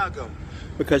Chicago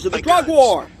because of the drug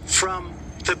war from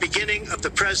the beginning of the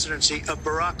presidency of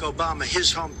Barack Obama,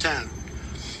 his hometown,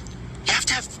 you have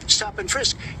to have stop and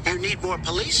frisk. You need more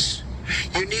police.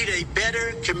 You need a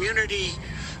better community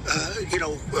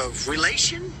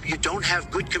relation. You don't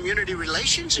have good community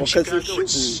relations in Chicago.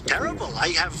 It's terrible. I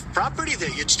have property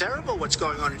there. It's terrible what's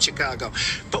going on in Chicago.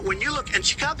 But when you look, and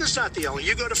Chicago's not the only,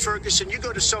 you go to Ferguson, you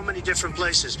go to so many different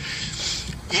places.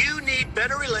 You need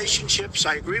better relationships.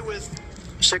 I agree with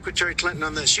Secretary Clinton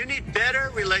on this. You need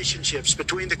better relationships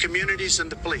between the communities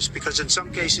and the police because in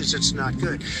some cases it's not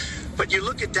good. But you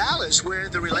look at Dallas where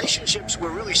the relationships were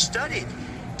really studied.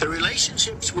 The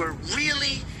relationships were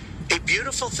really a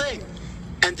beautiful thing.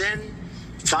 And then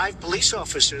 5 police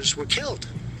officers were killed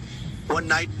one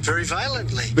night very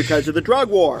violently. Because of the drug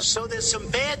war. So there's some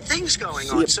bad things going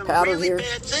on. Some really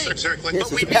bad things.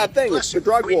 Yes, it's a bad thing. It's the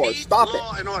drug war. Stop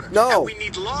it. No.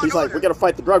 He's like, we got to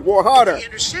fight the drug war harder.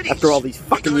 After all these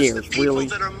fucking years, really.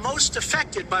 The people that are most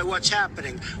affected by what's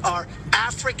happening are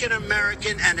African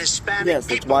American and Hispanic people. Yes,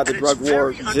 that's why the drug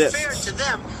war exists. It's very unfair to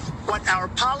them what our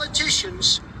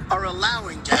politicians are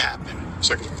allowing to happen.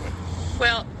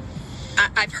 Well,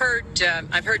 I've heard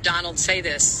Donald say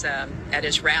this at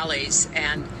his rallies,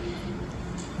 and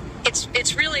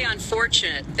it's really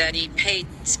unfortunate that he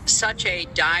paints such a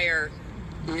dire,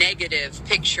 negative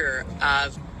picture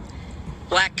of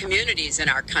Black communities in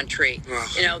our country.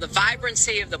 You know, the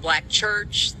vibrancy of the Black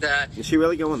church, is she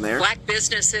really going there? Black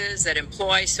businesses that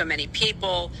employ so many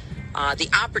people, the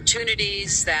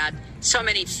opportunities that so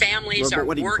many families are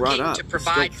working to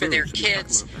provide for their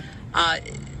kids.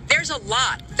 There's a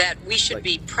lot that we should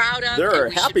be proud of. There are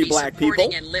happy Black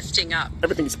people and lifting up.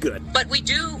 Everything's good. But we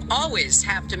do always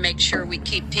have to make sure we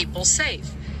keep people safe.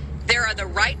 There are the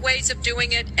right ways of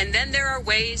doing it, and then there are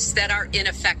ways that are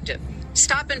ineffective.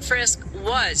 Stop and frisk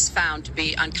was found to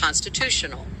be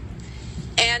unconstitutional,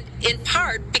 and in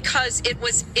part because it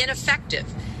was ineffective.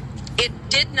 It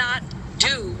did not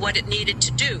do what it needed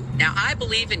to do. Now, I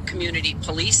believe in community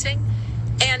policing,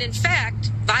 and in fact,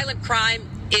 violent crime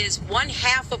is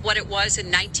 1/2 of what it was in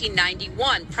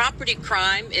 1991. Property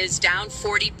crime is down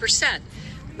 40%.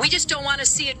 We just don't want to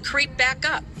see it creep back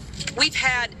up. We've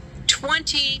had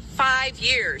 25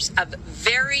 years of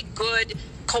very good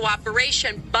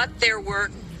cooperation, but there were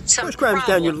some First crime's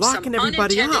down, you're problems, locking some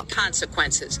everybody unintended up.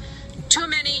 consequences. Too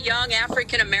many young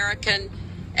African American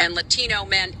and Latino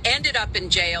men ended up in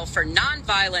jail for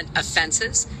nonviolent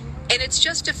offenses, and it's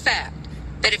just a fact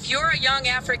that if you're a young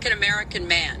African American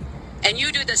man and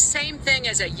you do the same thing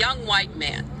as a young white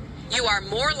man, you are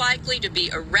more likely to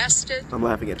be arrested, I'm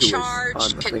laughing at who is on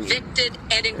charged, the thing. convicted,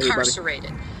 and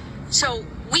incarcerated. So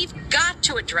we've got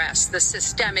to address the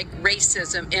systemic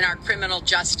racism in our criminal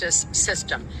justice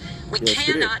system. We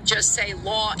cannot just say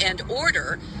law and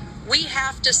order. We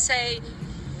have to say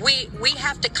we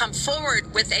have to come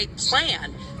forward with a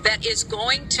plan that is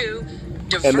going to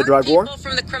divert the drug people war?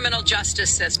 from the criminal justice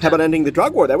system. How about ending the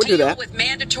drug war? That would do Deal that. with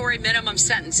mandatory minimum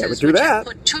sentences, That would do which that. have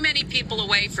put too many people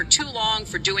away for too long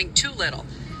for doing too little.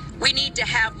 We need to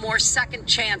have more second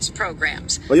chance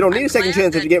programs. Well, you don't need I'm a second glad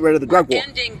chance if that you get rid of the drug we're war.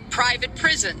 ending private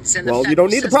prisons in the Well, you federal don't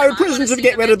need the system. private I wanna prisons if see you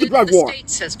get rid of the them ended drug in war. State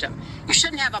system. You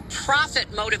shouldn't have a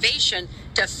profit motivation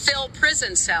to fill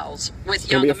prison cells with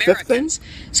gonna young be a fifth thing? Americans.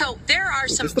 So there are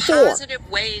some just the four. positive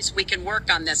ways we can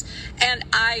work on this. And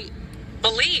I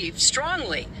believe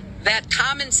strongly that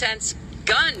common sense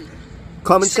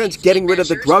Common sense safety getting rid of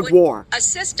the measures drug would war.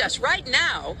 assist us right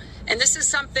now, and this is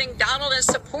something Donald has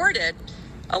supported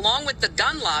along with the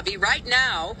gun lobby. Right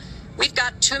now, we've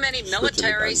got too many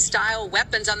military-style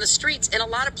weapons on the streets. In a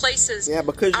lot of places, Yeah,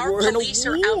 because our we're in a police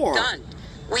are war. outgunned.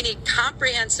 We need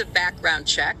comprehensive background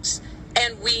checks,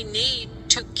 and we need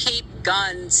to keep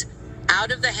guns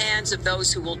out of the hands of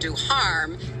those who will do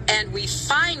harm. And we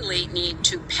finally need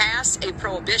to pass a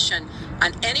prohibition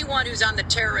on anyone who's on the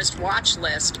terrorist watch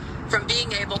list from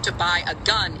being able to buy a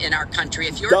gun in our country.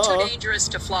 If you're too dangerous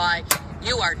to fly,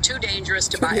 you are too dangerous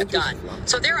to buy a gun.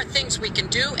 So there are things we can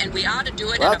do, and we ought to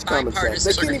do it Well, in that's a common sense.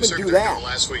 bipartisan They can't way. even do that.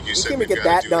 Last week you You said can't we've get got to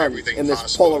that do done everything in this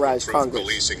possible to polarized improve Congress.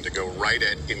 policing to go right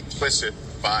at implicit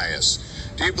bias.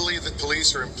 Do you believe that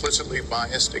police are implicitly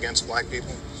biased against black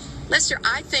people? Lester,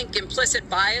 I think implicit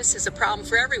bias is a problem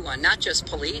for everyone, not just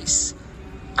police.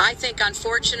 I think,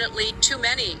 unfortunately, too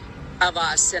many of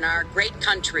us in our great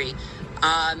country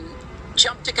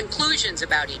jump to conclusions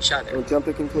about each other. Don't jump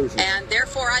to conclusions. And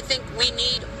therefore, I think we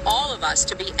need all of us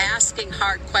to be asking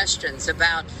hard questions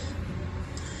about,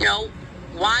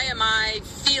 why am I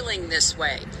feeling this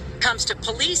way? Comes to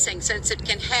policing, since it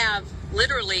can have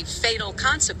literally fatal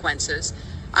consequences.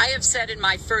 I have said in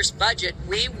my first budget,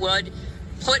 we would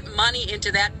put money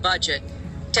into that budget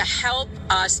to help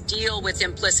us deal with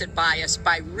implicit bias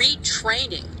by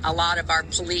retraining a lot of our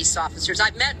police officers.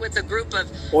 I met with a group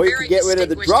of Or you very could get rid of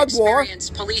the drug war.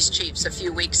 experienced police chiefs a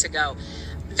few weeks ago.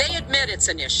 They admit it's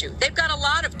an issue. They've got a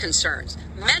lot of concerns.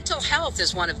 Mental health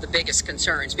is one of the biggest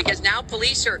concerns because now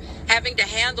police are having to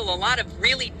handle a lot of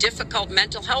really difficult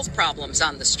mental health problems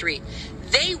on the street.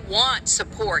 They want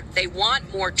support. They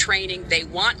want more training. They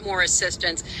want more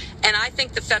assistance. And I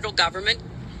think the federal government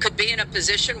could be in a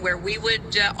position where we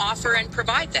would offer and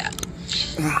provide that.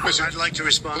 I'd like to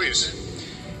respond. Please.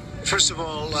 First of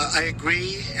all, I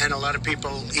agree, and a lot of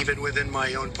people, even within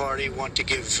my own party, want to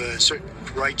give certain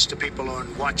rights to people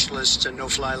on watch lists and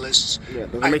no-fly lists. Yeah,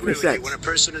 doesn't I make agree any with you. sense. When a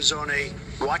person is on a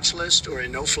watch list or a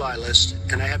no-fly list,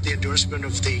 and I have the endorsement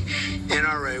of the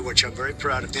NRA, which I'm very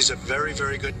proud of. These are very,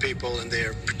 very good people, and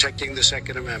they're protecting the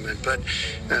Second Amendment. But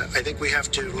I think we have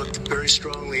to look very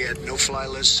strongly at no-fly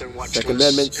lists and watch Second lists.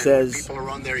 Amendment and says people are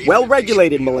on there, even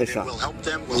well-regulated if they militia. shouldn't be, and we'll help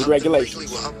them. Need We'll help them regulations.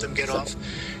 legally. We'll help them get off.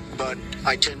 But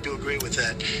I tend to agree with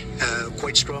that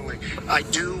quite strongly. I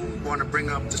do want to bring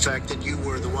up the fact that you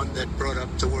were the one that brought up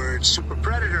the word super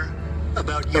predator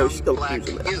about young still black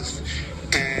using that. youth.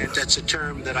 And that's a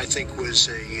term that I think was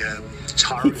it's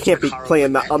hard. You can't be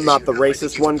playing the I'm not the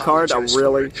racist one card. I'm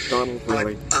really, But Donald,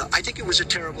 really. I think it was a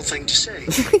terrible thing to say.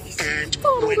 And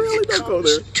Donald, when really, it don't go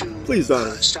comes there. to Please,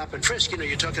 Donald. stop and frisk,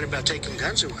 you're talking about taking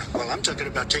guns away. Well, I'm talking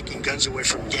about taking guns away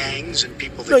from gangs and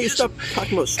people that No, you use stop them.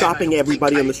 talking about And stopping I don't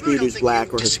everybody think- on the I street really who's don't think black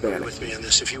you or disagree Hispanic. with me on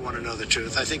this, if you want to know the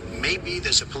truth. I think maybe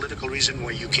there's a political reason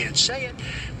why you can't say it,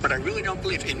 but I really don't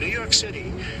believe. In New York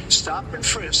City, stop and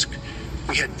frisk,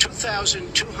 we had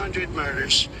 2,200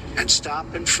 murders, and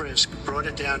stop and frisk brought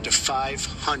it down to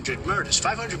 500 murders.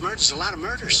 500 murders is a lot of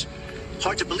murders.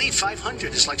 Hard to believe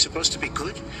 500 is like supposed to be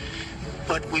good.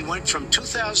 But we went from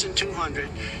 2,200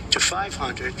 to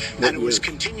 500, and it was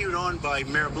continued on by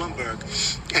Mayor Bloomberg,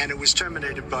 and it was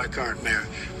terminated by current mayor.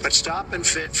 But stop and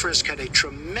frisk had a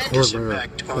tremendous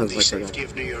impact on the safety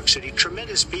of New York City,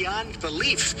 tremendous beyond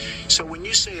belief. So when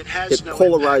you say it has It no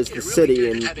polarized impact, the it city really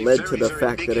did. and It had a led very, to the very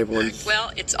fact big that impact. everyone's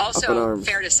Well, it's up in also arms.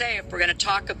 fair to say, if we're going to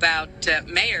talk about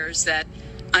mayors, that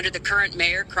Under the current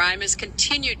mayor, crime has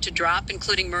continued to drop,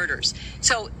 including murders.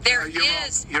 So there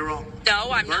is... You're wrong.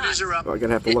 No, I'm not. Murders are up. I'm going to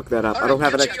have to look that up. I don't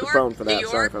have an extra phone for that.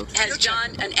 Sorry, folks. Has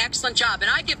done an excellent job,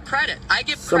 and I give credit.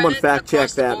 Someone fact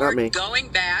check that, not me. Going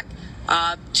back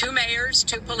to mayors,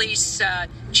 to police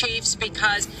chiefs,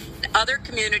 because other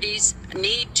communities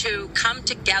need to come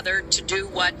together to do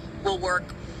what will work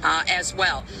as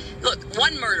well. Look,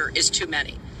 one murder is too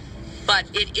many, but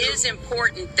it is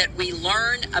important that we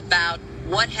learn about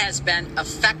what has been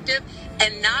effective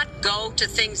and not go to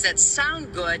things that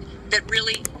sound good that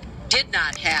really did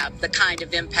not have the kind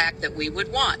of impact that we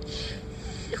would want.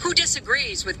 Who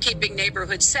disagrees with keeping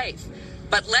neighborhoods safe?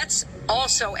 But let's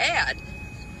also add,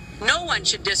 no one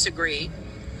should disagree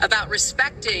about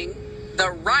respecting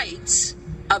the rights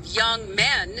of young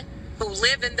men who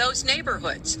live in those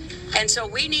neighborhoods. And so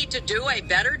we need to do a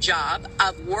better job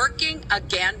of working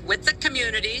again with the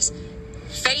communities,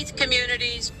 faith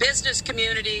communities, business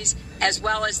communities, as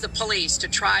well as the police to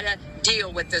try to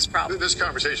deal with this problem. This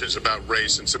conversation is about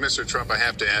race, and so, Mr. Trump, I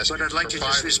have to ask. But I'd like to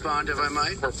just respond, if I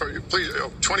might. Please,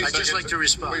 20 seconds. I'd just like to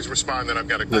respond. Please respond, then I've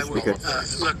got to go.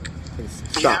 Look,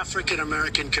 the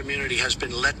African-American community has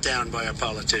been let down by our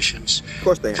politicians. Of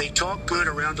course they have. They talk good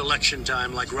around election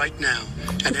time, like right now,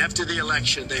 and after the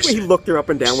election, they say... He looked her up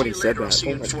and down when he said I'll that. see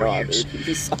you in 4 years.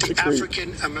 The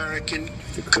African-American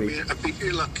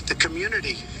community... Look, the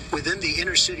community within the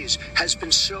inner cities has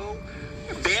been so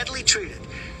badly treated.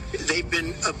 They've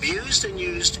been abused and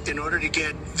used in order to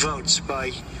get votes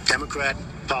by Democrat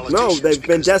politicians. No, they've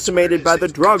been decimated by the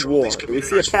drug war. We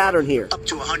see a pattern here. Up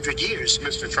to 100 years.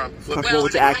 Mr. Trump, talk about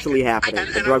what's actually happening.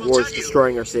 The drug war is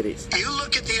destroying our cities. You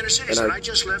look at the inner cities, and I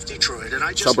just left Detroit, and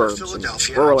I just suburbs, left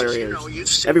Philadelphia. rural areas, you've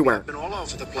seen everywhere. I've been all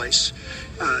over the place.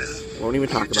 Won't even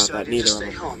talk about that, neither of Stay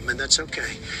them. home, and that's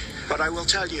okay. But I will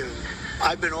tell you,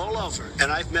 I've been all over,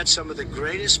 and I've met some of the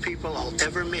greatest people I'll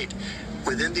ever meet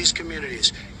within these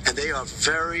communities, and they are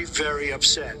very, very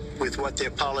upset with what their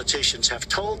politicians have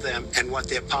told them and what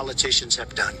their politicians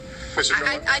have done.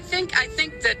 I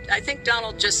think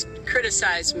Donald just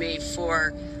criticized me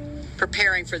for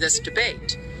preparing for this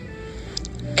debate,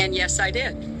 and yes, I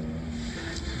did.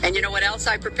 And you know what else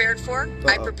I prepared for?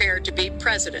 I prepared to be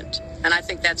president, and I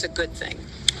think that's a good thing.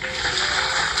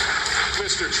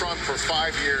 Mr. Trump, for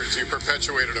 5 years, you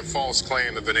perpetuated a false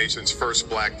claim that the nation's first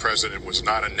black president was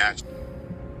not a natural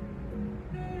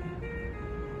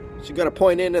She got a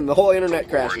point in and the whole internet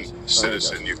crashes.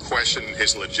 citizen. You question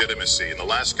his legitimacy. In the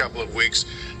last couple of weeks,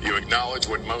 you acknowledge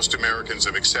what most Americans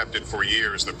have accepted for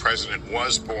years. The president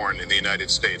was born in the United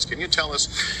States. Can you tell us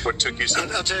what took you so...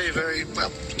 I'll tell you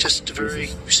just very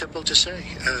simple to say.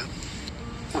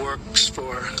 Works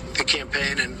for the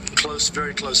campaign and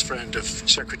very close friend of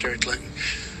Secretary Clinton.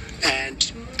 And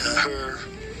her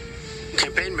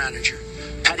campaign manager,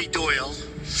 Patty Doyle,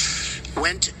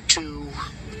 went to,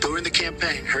 during the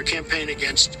campaign, her campaign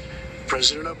against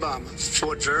President Obama,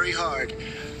 fought very hard.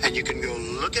 And you can go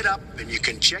look it up and you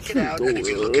can check it out. And if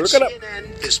you look at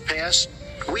CNN this past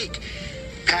week,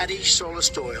 Patty Solis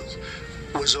Doyle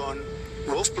was on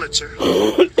Wolf Blitzer.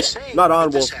 Not on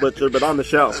Wolf Blitzer, but on the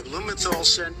show. Blumenthal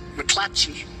sent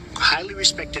McClatchy, highly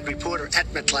respected reporter at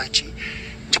McClatchy,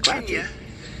 to Kenya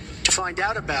to find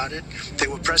out about it. They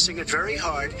were pressing it very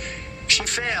hard. She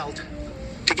failed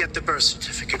to get the birth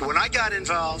certificate. When I got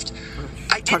involved,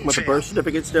 I didn't talking about the birth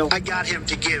certificate still? I got him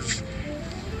to give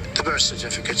the birth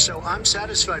certificate, so I'm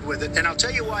satisfied with it, and I'll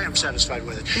tell you why I'm satisfied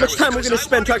with it. How much time we're going to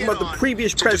spend talking about the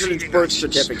previous president's birth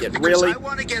certificate? Really?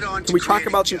 Can we talk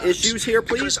about some issues here,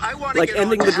 please? Like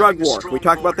ending the drug war. Can we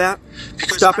talk about that?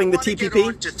 Stopping the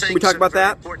TPP? Can we talk about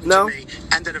that? No?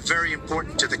 And that are very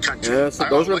important to the country. Yes,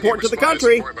 those are important to the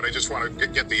country. But I just want to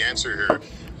get the answer here.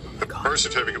 The birth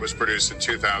certificate was produced in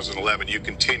 2011. You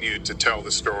continued to tell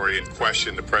the story and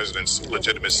question the president's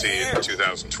legitimacy in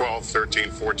 2012,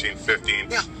 13, 14,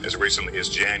 15, as recently as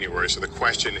January. So the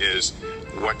question is,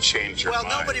 what changed your mind?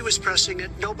 Well, nobody was pressing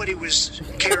it. Nobody was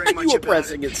caring much You were about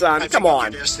pressing it, son. I Come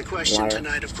on. I asked the question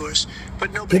tonight, of course.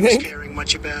 But nobody was caring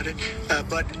much about it.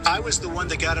 But I was the one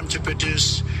that got him to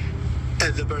produce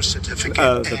the birth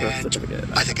certificate. The birth certificate.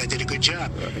 I think I did a good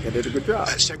job. I think I did a good job.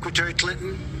 Secretary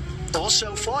Clinton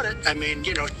also fought it. I mean,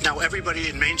 now everybody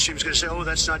in mainstream is going to say, oh,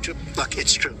 that's not true. Look,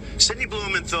 it's true. Sidney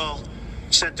Blumenthal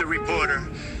sent the reporter.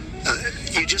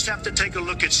 You just have to take a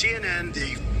look at CNN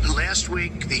last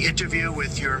week, the interview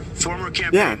with your former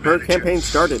campaign manager. Her campaign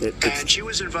started it. And she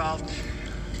was involved.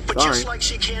 But just like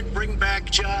she can't bring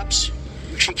back jobs,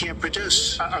 she can't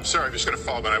produce. I'm sorry, I'm just going to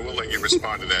follow, but I will let you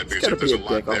respond to that because there's a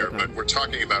lot there. But we're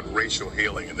talking about racial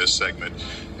healing in this segment.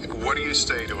 What do you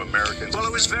say to Americans? Well,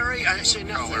 it was very, I say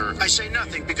nothing. I say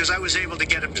nothing because I was able to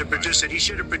get him to produce it. He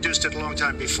should have produced it a long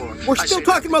time before. We're still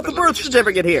talking about the birth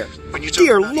certificate here.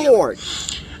 Dear Lord.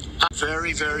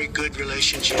 Very, very good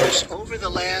relationships over the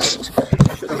last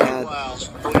while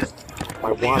with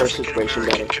my water situation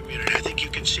better. Community. I think you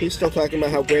can see. He's still talking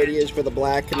about how great he is for the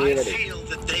black community. I feel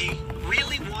that they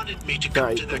really wanted me to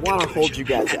come to their the water holds you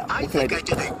guys and out. I think I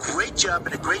did a great job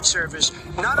and a great service,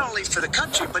 not only for the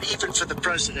country, but even for the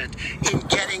president, in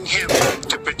getting him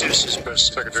to produce his birth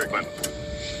Secretary Clinton.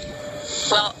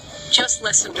 Well, just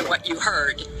listen to what you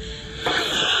heard.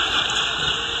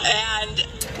 And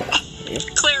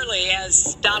clearly,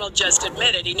 as Donald just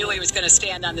admitted, he knew he was going to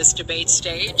stand on this debate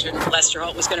stage and Lester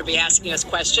Holt was going to be asking us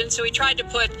questions. So he tried to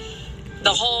put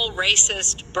the whole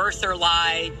racist birther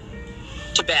lie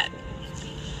to bed.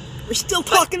 We're still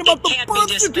talking about the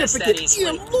birth certificate.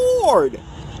 Dear Lord.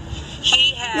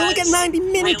 He has you only got 90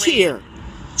 minutes here.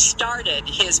 Started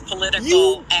his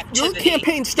political activity. Your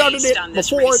campaign started it on this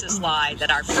before racist lie that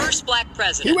our first black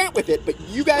president. He went with it, but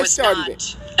you guys started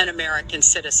it. An American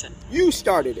citizen. You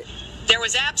started it. There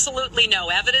was absolutely no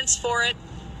evidence for it,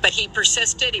 but he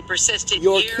persisted. He persisted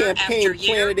Your year campaign after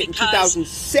year planted it in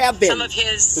 2007 some of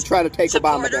his to try to take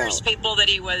Obama down. People that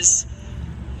he was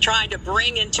trying to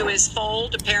bring into his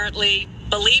fold apparently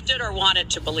believed it or wanted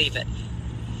to believe it.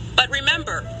 But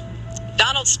remember,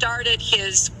 Donald started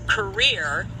his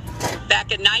career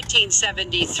back in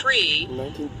 1973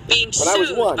 being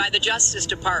sued by the Justice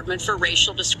Department for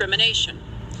racial discrimination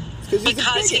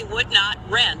because he would not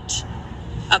rent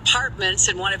apartments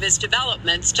in one of his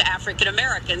developments to African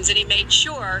Americans, and he made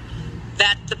sure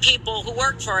that the people who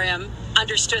worked for him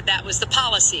understood that was the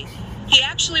policy. He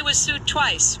actually was sued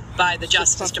twice by the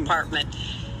Justice Department.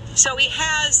 So he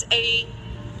has a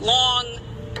long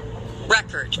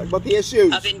record about the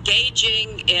issues of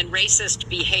engaging in racist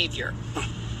behavior.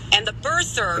 And the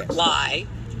birther lie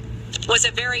was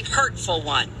a very hurtful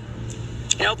one.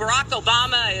 You know, Barack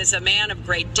Obama is a man of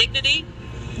great dignity.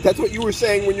 That's what you were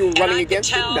saying when you were running against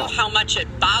him? And I could tell how much it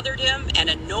bothered him and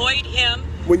annoyed him.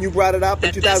 When you brought it up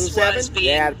in 2007?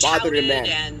 Yeah, it bothered him then.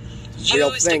 And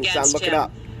real used thing, against son, look him. it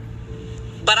up.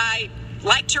 But I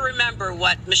like to remember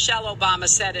what Michelle Obama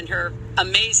said in her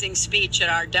amazing speech at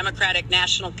our Democratic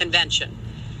National Convention.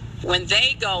 When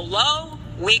they go low,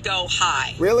 we go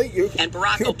high. Really? And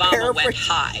Barack Obama went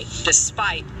high,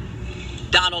 despite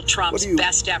Donald Trump's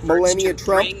best efforts Millennium to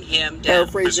Trump bring him down.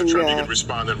 paraphrasing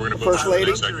First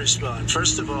Lady? To respond.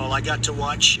 First of all, I got to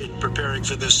watch in preparing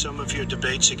for this some of your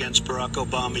debates against Barack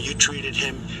Obama. You treated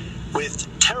him with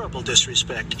terrible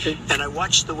disrespect. And I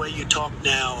watched the way you talk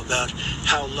now about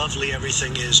how lovely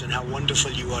everything is and how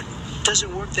wonderful you are. It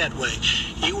doesn't work that way.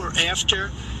 You were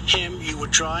after him, you were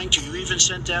trying to, you even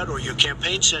sent out, or your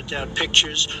campaign sent out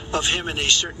pictures of him in a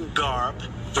certain garb.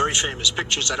 Very famous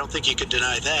pictures. I don't think you can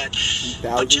deny that.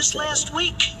 But just last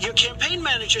week, your campaign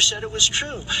manager said it was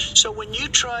true. So when you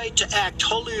tried to act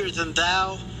holier than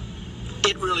thou,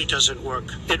 it really doesn't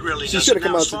work. It really doesn't. She should have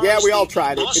come out and said, yeah, we all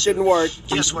tried it. It didn't work.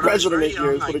 Yes, when president I was very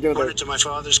young, I brought it to my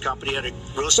father's company, had a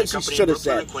real estate company in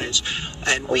Brooklyn, Queens.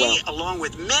 And we, along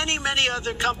with many, many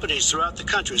other companies throughout the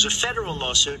country, it was a federal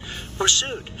lawsuit, were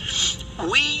sued.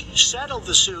 We settled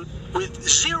the suit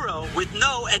with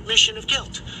no admission of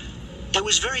guilt. It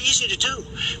was very easy to do,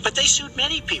 but they sued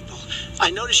many people. I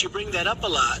notice you bring that up a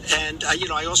lot, and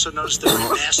I also noticed the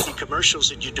nasty commercials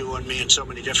that you do on me in so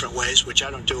many different ways, which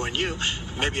I don't do on you.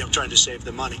 Maybe I'm trying to save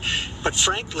the money, but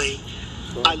frankly,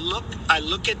 I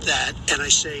look at that and I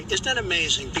say, isn't that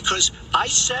amazing? Because I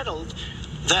settled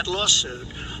that lawsuit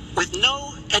with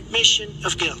no admission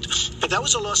of guilt, but that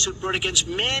was a lawsuit brought against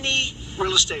many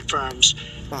real estate firms,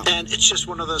 and it's just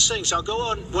one of those things. I'll go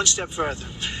on one step further.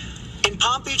 In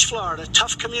Palm Beach, Florida,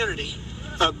 tough community,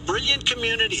 a brilliant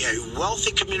community, a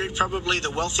wealthy community, probably the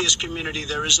wealthiest community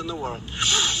there is in the world.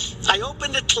 I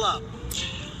opened a club,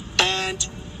 and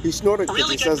he snorted because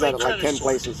really he says that at like 10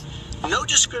 places. No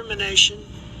discrimination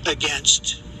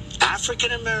against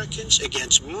African Americans,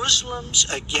 against Muslims,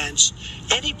 against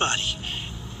anybody.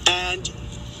 And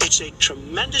it's a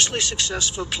tremendously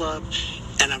successful club,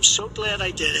 and I'm so glad I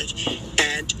did it.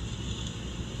 And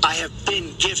I have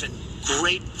been given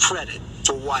great credit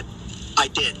for what I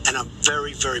did, and I'm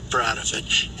very, very proud of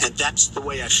it. And that's the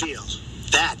way I feel.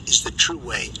 That is the true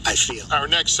way I feel. Our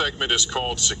next segment is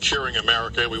called Securing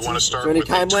America. We want to start with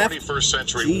the 21st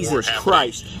century war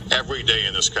happening every day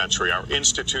in this country. Our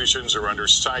institutions are under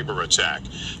cyber attack,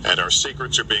 and our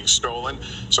secrets are being stolen.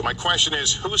 So my question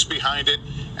is, who's behind it,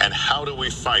 and how do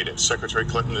we fight it? Secretary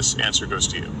Clinton, this answer goes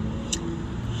to you.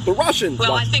 The Russians.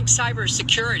 Well, I think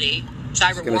cybersecurity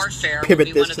Cyber warfare will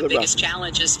be one of the biggest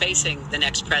challenges facing the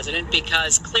next president,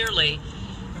 because clearly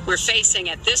we're facing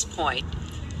at this point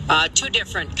two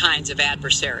different kinds of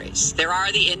adversaries. There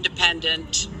are the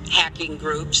independent hacking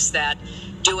groups that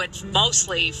do it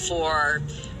mostly for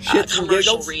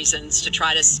commercial reasons, to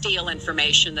try to steal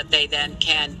information that they then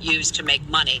can use to make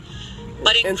money.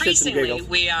 But increasingly,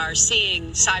 we are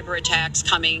seeing cyber attacks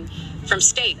coming from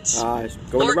states,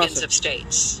 organs of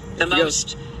states. The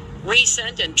most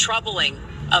recent and troubling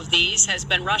of these has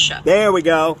been Russia. There we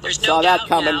go. There's no doubt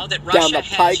now that Russia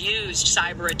has used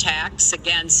cyber attacks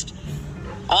against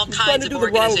all kinds of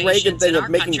organizations in our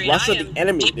country. Russia the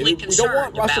enemy. Deeply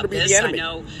concerned about this. I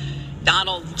know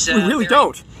Donald's really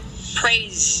don't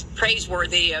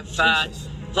praiseworthy of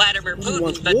Vladimir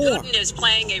Putin, but Putin is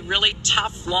playing a really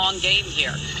tough, long game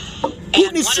here.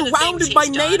 Putin is surrounded by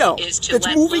NATO.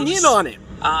 That's moving in on him.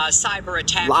 Cyber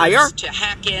attackers to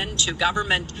hack into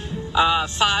government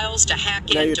files, to hack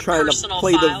into personal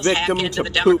files, hack into the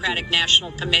Democratic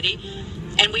National Committee.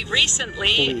 And we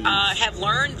recently have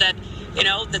learned that,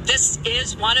 that this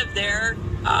is one of their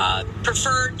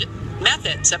preferred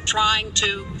methods of trying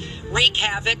to wreak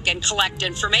havoc and collect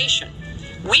information.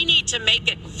 We need to make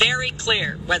it very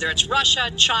clear, whether it's Russia,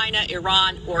 China,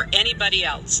 Iran, or anybody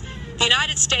else, the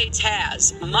United States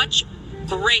has much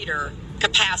greater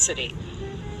capacity.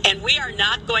 And we are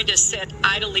not going to sit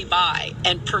idly by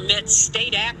and permit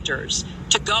state actors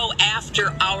to go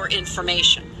after our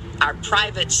information, our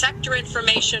private sector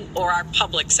information or our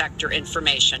public sector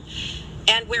information.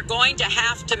 And we're going to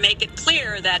have to make it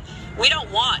clear that we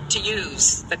don't want to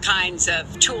use the kinds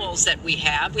of tools that we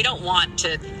have. We don't want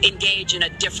to engage in a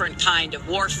different kind of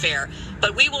warfare,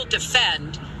 but we will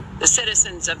defend the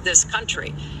citizens of this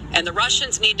country. And the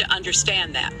Russians need to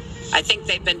understand that. I think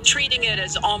they've been treating it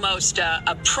as almost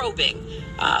a probing.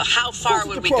 How far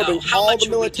would we go? How much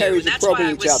would we do? And that's why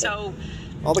I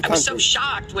was so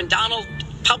shocked when Donald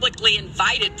publicly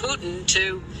invited Putin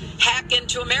to hack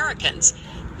into Americans.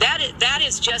 That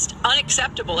is just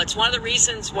unacceptable. It's one of the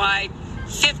reasons why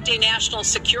 50 national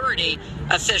security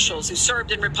officials who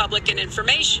served in Republican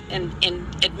administration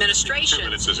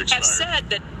have said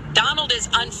that Donald is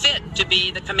unfit to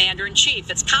be the commander-in-chief.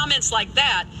 It's comments like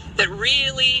that that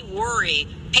really worry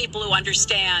people who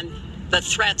understand the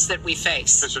threats that we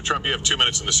face. Mr. Trump, you have 2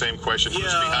 minutes in the same question. Who's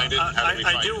behind it?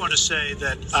 I do want to say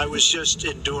that I was just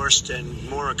endorsed, and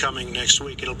more are coming next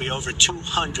week. It'll be over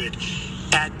 200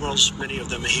 admirals, many of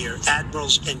them are here,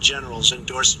 admirals and generals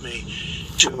endorsed me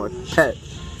to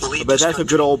lead but that's a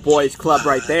good old boys club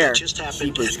right there. Just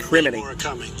happened, and many more are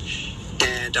coming.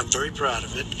 And I'm very proud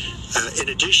of it. In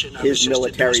addition, I was his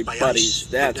military by buddies.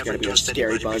 ICE. That's going to be a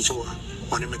scary bunch.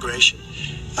 On immigration.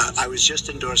 I was just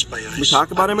endorsed by ICE. We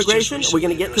talk about immigration? Are we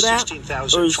going to get to that?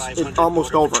 Or is it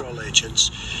almost over?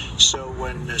 Agents. So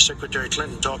when Secretary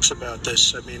Clinton talks about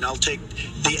this, I mean, I'll take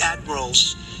the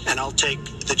admirals and I'll take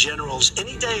the generals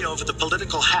any day over the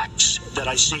political hacks that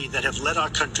I see that have led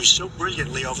our country so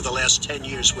brilliantly over the last 10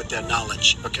 years with their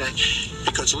knowledge, okay?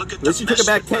 Because look at the mess. You took it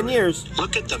back 10 years.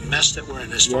 Look at the mess that we're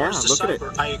in. As far as the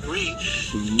cyber, I agree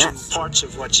to parts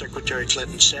of what Secretary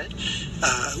Clinton said.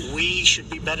 We should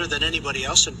be better than anybody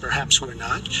else, and perhaps we're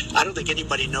not. I don't think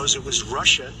anybody knows it was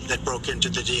Russia that broke into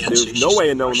the DNC. There's no way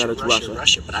of knowing that it's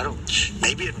Russia. But I don't.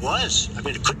 Maybe it was. I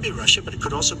mean, it could be Russia, but it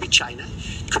could also be China.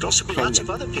 It could also be lots of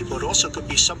other people. It also could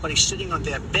be somebody sitting on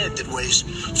their bed that weighs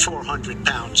 400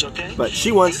 pounds, okay? But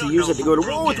she wants to use it to go to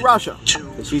war with Russia.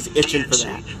 And she's itching for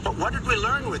that. But what did we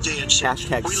learn with DNC?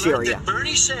 Hashtag we Syria. learned that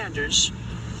Bernie Sanders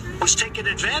was taken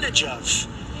advantage of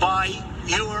by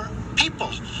your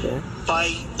people,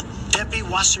 by Debbie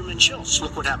Wasserman Schultz.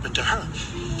 Look what happened to her.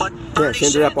 But Bernie she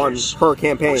ended up on her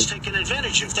campaign. Was taken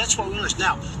advantage of. That's what we learned.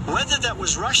 Now, whether that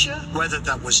was Russia, whether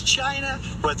that was China,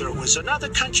 whether it was another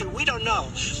country, we don't know.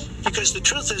 Because the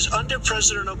truth is, under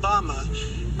President Obama,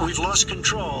 we've lost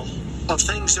control of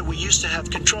things that we used to have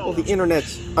control of. Well, the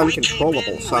internet's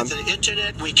uncontrollable, son. With the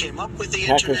internet, we came up with the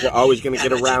Hackers internet. are always going to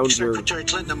get around your Secretary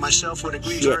Clinton and myself would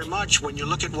agree very much. When you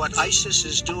look at what ISIS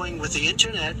is doing with the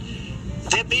internet,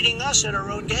 they're beating us at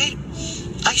our own game.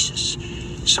 ISIS.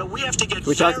 So we have to get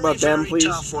we talk about them, please?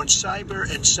 Tough on cyber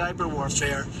and cyber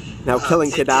warfare. Now, killing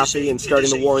Gaddafi and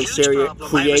starting the war in Syria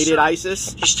created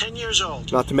ISIS. He's 10 years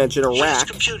old. Not to mention Iraq. He has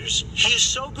computers. He is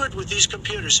so good with these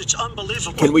computers. It's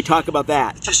unbelievable. Can we talk about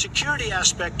that? The security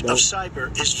aspect of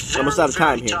cyber is very, almost out of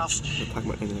time very tough.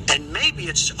 And maybe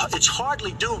it's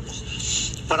hardly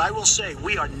doable. But I will say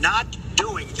we are not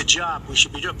doing the job we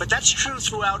should be doing. But that's true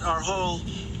throughout our whole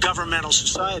governmental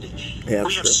society. Yeah,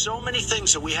 we have so many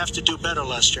things that we have to do better,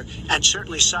 Lester, and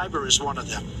certainly cyber is one of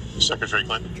them. Secretary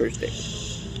Clinton. True statement.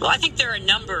 Well, I think there are a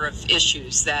number of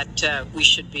issues that we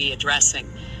should be addressing.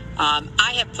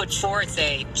 I have put forth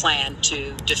a plan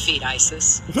to defeat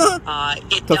ISIS. It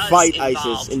To does fight involve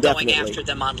ISIS going indefinitely. after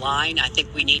them online. I think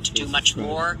we need to do much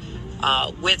more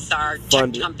with our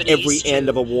Fund tech companies every to end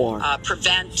of a war.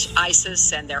 Prevent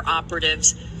ISIS and their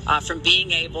operatives from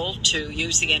being able to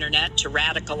use the internet to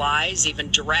radicalize,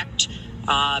 even direct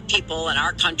people in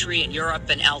our country and Europe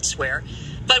and elsewhere.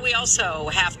 But we also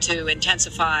have to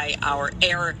intensify our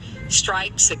air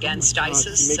strikes against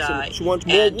ISIS She wants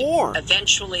more and war.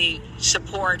 eventually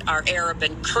support our Arab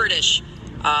and Kurdish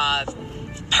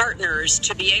partners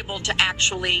to be able to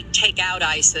actually take out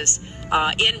ISIS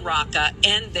in Raqqa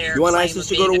and their You want claim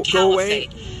ISIS of to being a go away?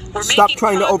 caliphate. We're Stop making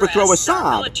trying to overthrow progress. Our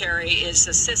Assad. military is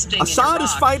assisting Assad in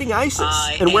is Iraq, fighting ISIS,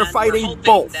 and we're fighting hoping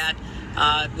both. That,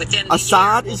 within the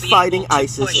Assad year, is we'll be fighting able to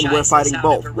ISIS, push and we're ISIS fighting out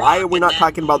both. of Why are Iraq we and not then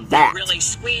talking about that? Really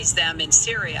squeeze them in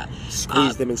Syria.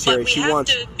 Squeeze them in But Syria. we She have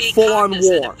wants to be full-on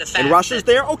cognizant war. of the fact And Russia's that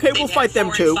there? Okay, we'll they've fight had them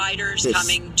foreign too. fighters This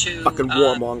coming to fucking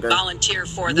warmonger. volunteer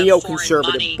for the Neoconservative foreign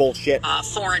money, bullshit.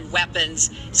 Foreign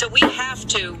weapons. So we have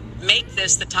to make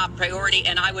this the top priority.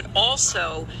 And I would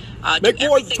also Make do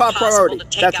war the everything top possible priority. to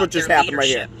take That's out what just their happened right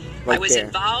here. leadership. Right I was there.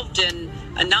 involved in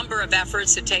a number of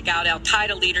efforts to take out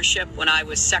al-Qaeda leadership when I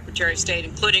was Secretary of State,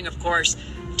 including, of course,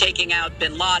 taking out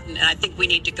bin Laden. And I think we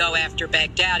need to go after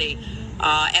Baghdadi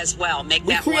as well. Make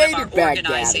that one of our created Baghdadi.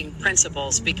 organizing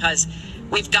principles, because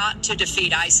we've got to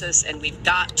defeat ISIS and we've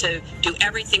got to do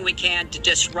everything we can to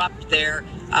disrupt their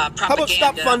propaganda How about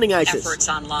stop funding ISIS? efforts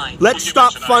online. Let's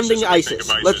stop mention funding I think ISIS.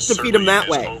 of Let's defeat them that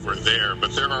certainly way. as over there,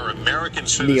 but there are American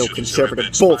citizens who have Neoconservative been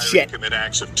inspired bullshit. to commit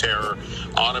acts of terror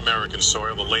on American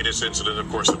soil. The latest incident, of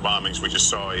course, the bombings we just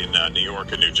saw in New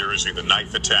York and New Jersey, the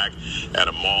knife attack at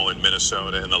a mall in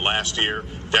Minnesota, and the last year,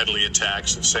 deadly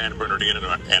attacks in San Bernardino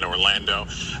and Orlando.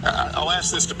 I'll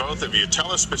ask this to both of you.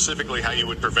 Tell us specifically how you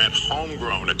would prevent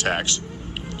homegrown attacks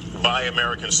by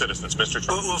American citizens, Mr.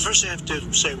 Trump. Well, first I have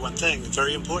to say one thing,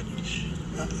 very important.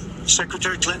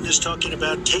 Secretary Clinton is talking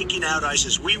about taking out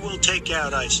ISIS. We will take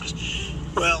out ISIS.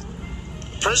 Well,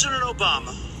 President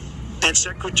Obama and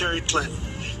Secretary Clinton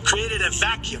created a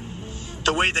vacuum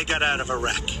the way they got out of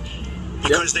Iraq.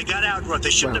 Because they got out,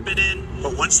 they shouldn't have been in,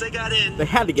 but once they got in, They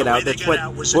had to get the way out. they That's got what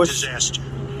out was Bush- a disaster.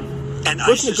 And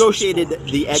Bush ISIS was negotiated born.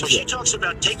 the So she exit. talks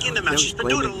about taking them out. She's been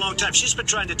doing it a long time. She's been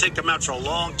trying to take them out for a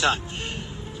long time.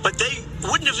 But they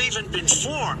wouldn't have even been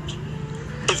formed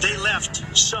if they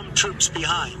left some troops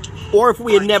behind. Or if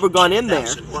we had Like never gone in there.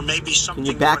 10,000, or maybe something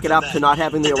Can you back more it than up that. to not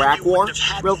having the And then Iraq you war wouldn't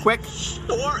have had real that. quick?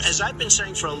 Or, as I've been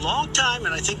saying for a long time,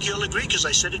 and I think you'll agree because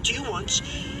I said it to you once,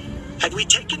 had we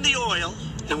taken the oil,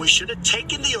 and we should have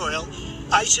taken the oil,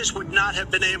 ISIS would not have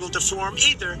been able to form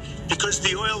either, because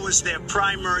the oil was their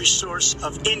primary source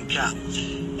of income.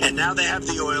 And now they have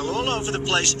the oil all over the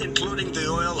place, including the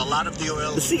oil, a lot of the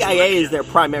oil. The CIA is their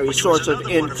primary which was source of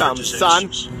another one our income, son.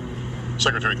 disasters.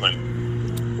 Secretary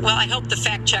Clinton. Well, I hope the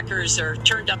fact checkers are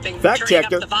turning up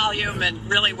Fact-checker. the volume and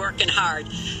really working hard.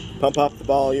 Pump up the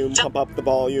volume, pump up the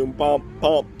volume, pump,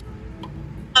 pump.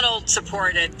 Donald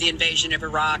supported the invasion of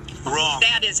Iraq. Wrong.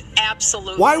 That is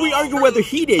absolutely Why are we wrong. arguing whether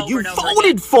he did? Over You and over voted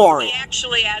again. for He it.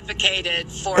 actually advocated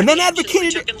for And then the actions we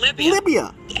advocated took in Libya.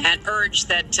 Libya. And urged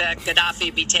that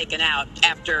Gaddafi be taken out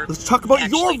after. Let's talk about your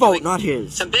actually vote, doing not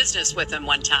his. Some business with him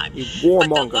one time. You But the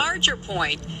warmonger. larger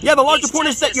point. Yeah, the larger he point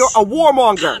is says that you're a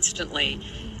warmonger. Constantly,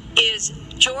 is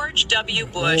George W.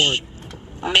 Bush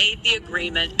made the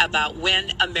agreement about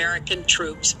when American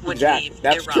troops would Exactly. leave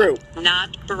That's Iraq, true.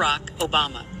 not Barack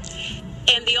Obama.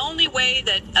 And the only way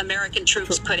that American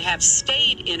troops could have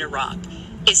stayed in Iraq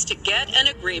is to get an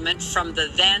agreement from the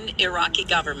then Iraqi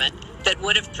government that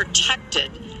would have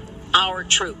protected our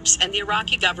troops. And the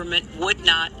Iraqi government would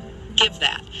not give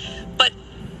that. But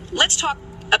let's talk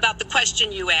about the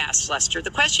question you asked, Lester. The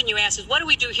question you asked is, what do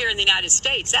we do here in the United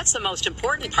States? That's the most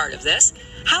important part of this.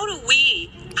 How do we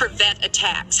prevent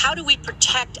attacks? How do we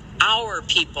protect our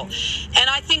people? And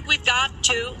I think we've got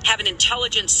to have an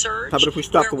intelligence surge. How about if we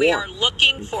stop where the we war? are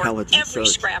looking for Intelligence every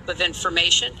surge. scrap of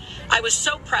information. I was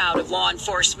so proud of law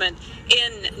enforcement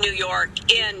in New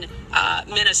York, in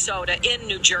Minnesota, in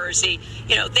New Jersey.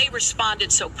 You know, they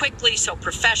responded so quickly, so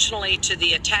professionally to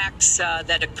the attacks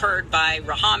that occurred by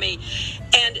Rahami,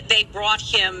 and they brought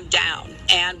him down.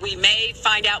 And we may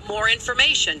find out more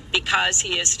information because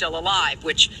he is still alive,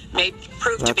 which may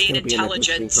prove to That's be an gonna be an intelligence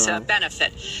interesting trial.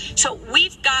 benefit. So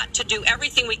we've got to do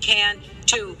everything we can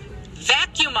to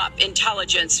vacuum up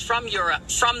intelligence from Europe,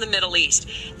 from the Middle East.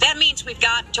 That means we've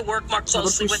got to work more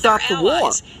closely we with our stop the war?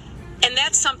 allies. And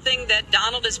that's something that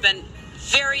Donald has been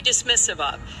very dismissive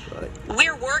of. Right.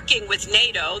 We're working with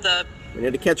NATO, the We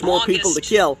need to catch more people to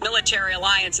kill. Military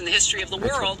alliance in the history of the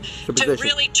world to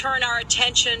really turn our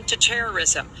attention to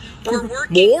terrorism. We're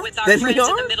working with our friends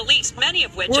in the Middle East, many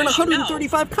of which, we're in as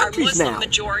 135 you know, countries are Muslim now.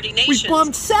 majority nations. We've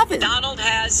bombed 7. Donald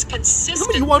has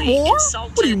consistently you want war?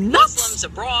 insulted What are you, nuts? Muslims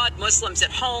abroad, Muslims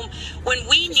at home, when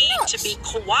we need to be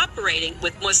cooperating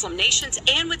with Muslim nations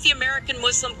and with the American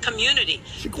Muslim community.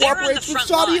 She They're on the cooperates with front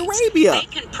Saudi lines. Arabia. They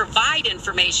can provide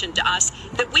information to us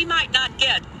that we might not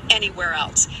get anywhere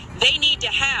else. They need to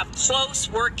have close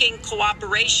working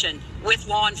cooperation with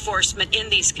law enforcement in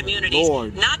these communities,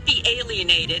 not be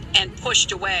alienated and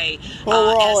pushed away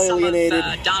as some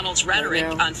of Donald's rhetoric,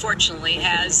 unfortunately,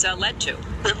 has led to.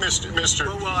 Mr.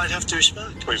 Well, I'd have to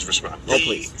respond. Please respond.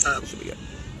 Please.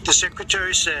 The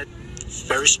Secretary said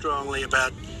very strongly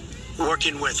about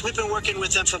working with. We've been working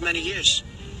with them for many years.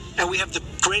 And we have the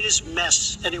greatest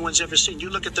mess anyone's ever seen. You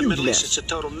look at the Middle East, it's a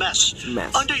total mess.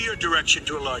 Under your direction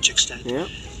to a large extent. Yeah.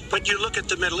 But you look at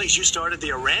the Middle East, you started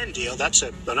the Iran deal. That's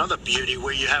another beauty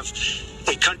where you have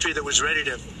a country that was ready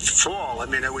to fall. I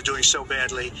mean, they were doing so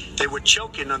badly. They were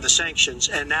choking on the sanctions,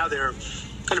 and now they're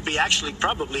going to be actually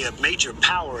probably a major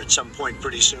power at some point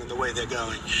pretty soon, the way they're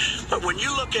going. But when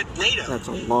you look at NATO, that's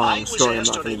a long story. I'm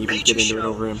not going to even get into it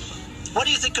over him. What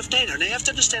do you think of NATO? Now, you have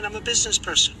to understand, I'm a business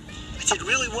person. I did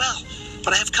really well,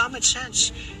 but I have common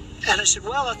sense. And I said,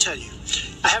 well, I'll tell you,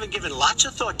 I haven't given lots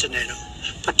of thought to NATO,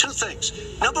 but 2 things.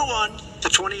 Number 1, the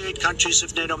 28 countries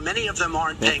of NATO, many of them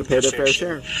aren't paying their fair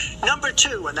share. Number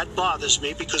 2, and that bothers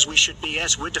me because we should be,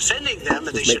 as we're defending them,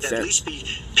 and they should at least be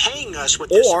paying us what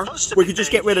they're supposed to be. Or we could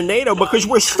just get rid of NATO because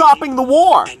we're stopping the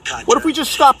war. What if we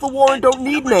just stop the war and don't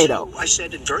need NATO? 2, I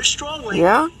said it very strongly.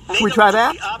 Yeah? Can we try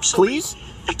that, please?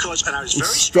 Because, and I was very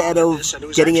Instead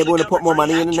of getting everyone to put more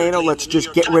money into NATO, let's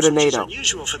just get rid of NATO.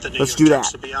 Let's do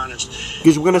that.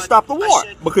 Because we're going to stop the war.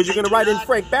 Because you're going to write in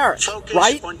Frank Barish,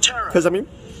 right? Because, I mean,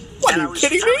 what, are you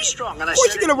kidding me? Of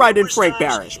course you're going to write in Frank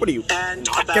Barish. What are you? And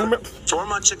about 4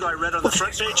 months ago, I read on the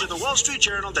front page of the Wall Street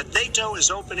Journal that NATO is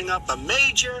opening up a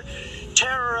major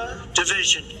terror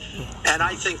division. And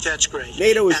I think that's great.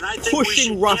 NATO is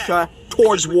pushing Russia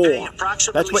towards war.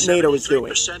 That's what NATO is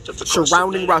doing.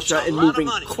 Surrounding Russia and moving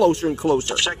closer and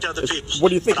closer. What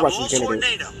do you think Russia's going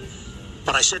to do?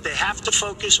 But I said they have to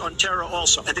focus on terror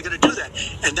also. And they're going to do that.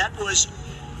 And that was,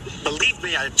 believe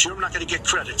me, I'm sure I'm not going to get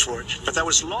credit for it, but that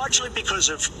was largely because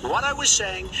of what I was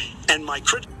saying and my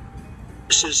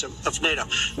criticism of NATO.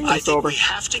 I think we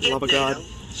have to get NATO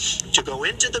to go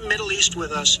into the Middle East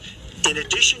with us, in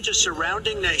addition to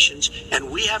surrounding nations,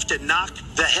 and we have to knock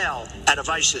the hell out of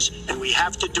ISIS, and we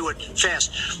have to do it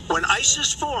fast. When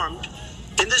ISIS formed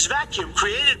in this vacuum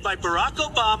created by Barack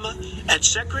Obama and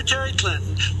Secretary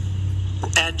Clinton,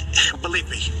 and believe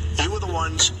me, you were the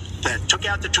ones that took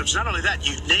out the troops. Not only that,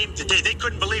 you named the day. They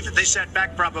couldn't believe it. They sat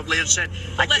back probably and said,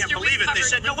 I can't believe it. They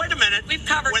said, no, wait a minute.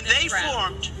 When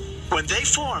they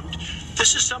formed,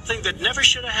 this is something that never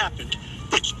should have happened.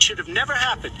 It should have never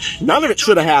happened. None of it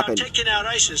should have happened. Taking out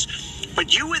ISIS,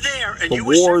 but you were there, and the you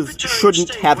were wars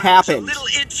shouldn't have happened. It was a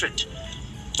little infant.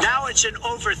 Now it's in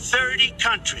over 30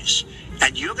 countries,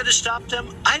 and you're going to stop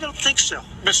them? I don't think so.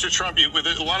 Mr. Trump,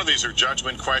 a lot of these are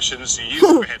judgment questions.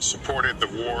 You had supported the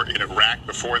war in Iraq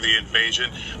before the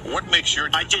invasion. What makes your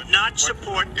judgment? I did not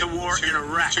support the war in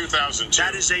Iraq. 2002.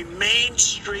 That is a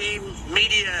mainstream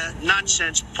media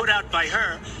nonsense put out by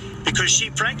her. Because she,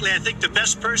 frankly, I think the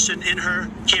best person in her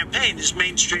campaign is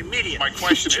mainstream media. My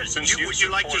question is, since would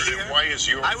you like to hear? Why is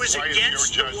your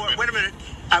judgment? Wait a minute.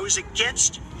 I was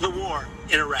against the war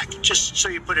in Iraq. Just so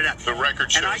you put it out. The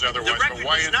record shows otherwise. The record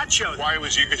does not show that. Why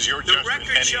is your judgment? The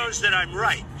record shows that I'm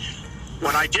right.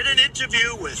 When I did an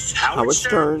interview with Howard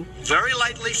Stern, very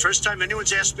lightly, first time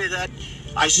anyone's asked me that,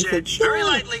 I said very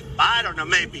lightly, I don't know,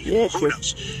 maybe. Yeah, who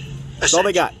knows? That's all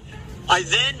they got. I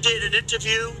then did an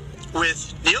interview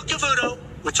with Neil Cavuto.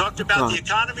 We talked about the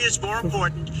economy is more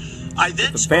important. I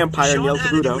then spoke to Sean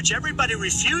Hannity, which everybody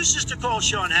refuses to call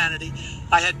Sean Hannity.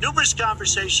 I had numerous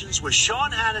conversations with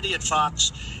Sean Hannity at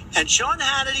Fox, and Sean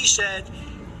Hannity said,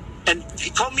 and he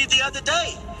called me the other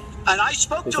day, and I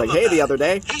spoke to him about the other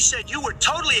day. He said, you were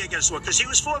totally against the war, because he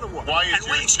was for the war. Why is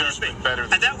your judgment better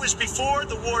than... And that was before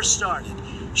the war started.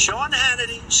 Sean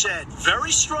Hannity said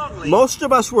very strongly... Most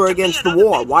of us were against the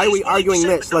war. Why are we arguing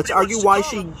this? Let's argue why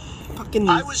she fucking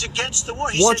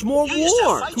wants more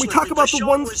war. Can we talk about the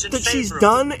ones that she's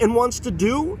done and wants to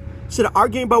do? Instead of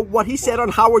arguing about what he said on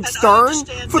Howard Stern?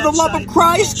 For the love of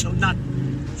Christ! Not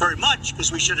very much,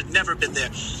 because we should have never been there.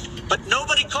 But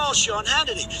nobody calls Sean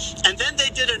Hannity. And then they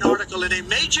did an article in a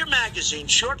major magazine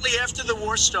shortly after the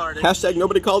war started. Hashtag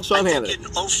nobody called Sean Hannity. I think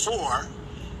in 2004.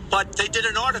 But they did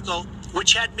an article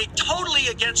which had me totally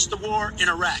against the war in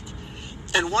Iraq.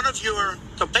 And one of your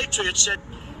compatriots said,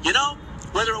 you know,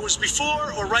 whether it was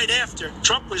before or right after,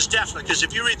 Trump was definitely, because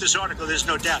if you read this article, there's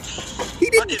no doubt. He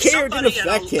didn't care, it didn't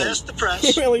affect him.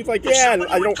 He really was like, yeah,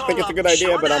 I don't think it's a good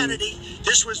idea, but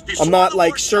I'm not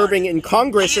like serving in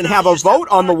Congress and have a vote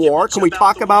on the war. Can we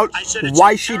talk about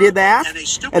why she did that?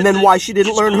 And then why she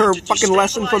didn't learn her fucking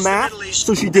lesson from that?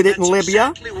 So she did it in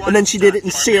Libya, and then she did it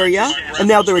in Syria, and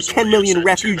now there are 10 million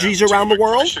refugees around the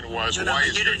world.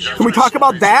 Can we talk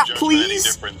about that,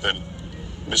 please?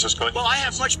 Mrs. Clinton? Well, I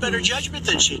have much better judgment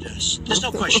than she does. There's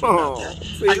no question about that.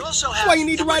 See, I also have. that's why you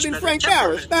need to write in Frank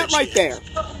Barris. That right there.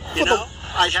 You know,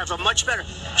 I have a much better.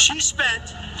 She spent,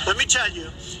 let me tell you,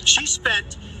 she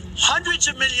spent hundreds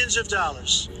of millions of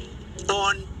dollars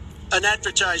on an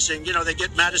advertising. You know, they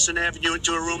get Madison Avenue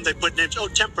into a room, they put names. Oh,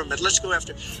 temperament. Let's go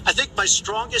after. I think my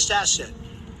strongest asset,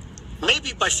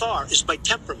 maybe by far, is my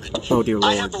temperament. Oh, dear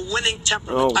Lord. I have a winning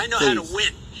temperament. I know how to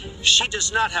win. She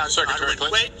does not have how to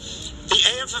win. Wait. The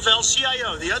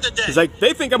AFL-CIO the other day. He's like,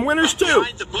 they think I'm winners too.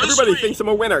 Everybody thinks I'm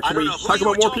a winner. Can we talk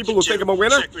about more people who think I'm a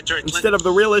winner instead of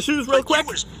the real issues real quick? It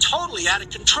was totally out of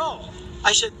control.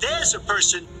 I said, there's a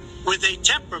person with a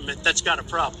temperament that's got a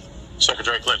problem.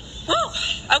 Secretary Clinton. Whew,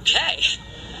 okay.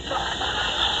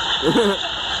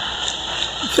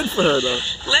 Good for her, though.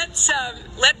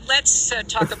 Let's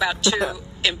talk about two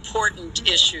important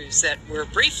issues that were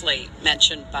briefly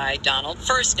mentioned by Donald.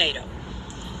 First, NATO.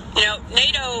 You know,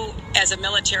 NATO, as a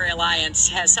military alliance,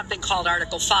 has something called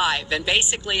Article 5, and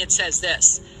basically it says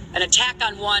this: an attack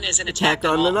on one is an attack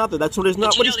on another. That's what he's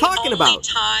talking about.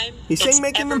 He's saying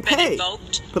making them pay.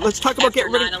 But let's talk about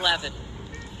getting rid of 9/11,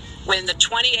 when the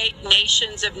 28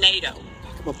 nations of NATO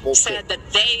said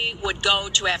that they would go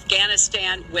to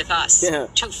Afghanistan with us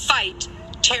to fight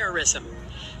terrorism.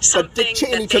 But Dick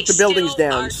Cheney took the buildings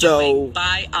down, so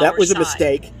that was a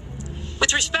mistake.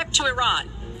 With respect to Iran,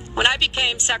 when I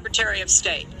became Secretary of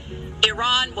State,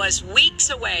 Iran was weeks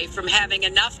away from having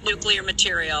enough nuclear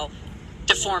material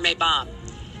to form a bomb.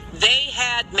 They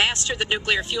had mastered the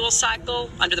nuclear fuel cycle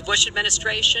under the Bush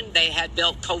administration. They had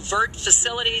built covert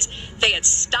facilities. They had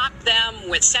stocked them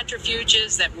with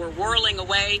centrifuges that were whirling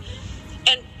away.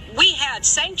 And we had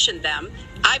sanctioned them.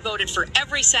 I voted for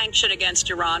every sanction against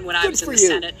Iran when I was in the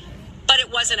Senate, but it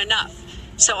wasn't enough.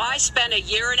 So I spent a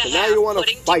year and a half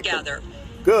putting together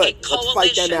a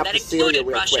coalition that included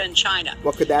Russia and China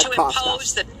to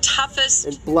impose the toughest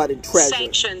and blood and treasure.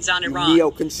 Sanctions on Iran.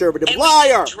 Neoconservative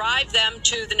liar! And drive them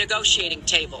to the negotiating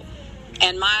table.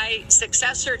 And my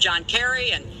successor, John Kerry,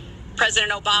 and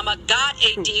President Obama got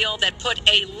a deal that put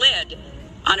a lid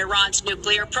on Iran's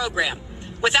nuclear program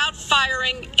without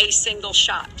firing a single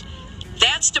shot.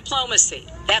 That's diplomacy.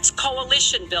 That's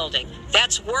coalition building.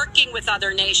 That's working with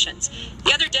other nations.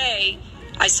 The other day,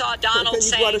 I saw Donald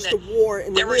saying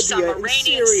that there were some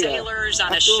Iranian sailors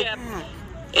on a ship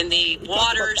in the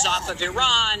waters off of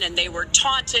Iran, and they were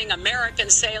taunting American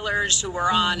sailors who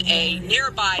were on a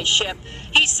nearby ship.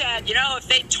 He said, you know, if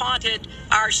they taunted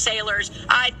our sailors,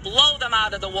 I'd blow them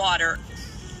out of the water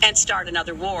and start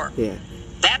another war. Yeah.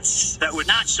 That would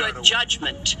not good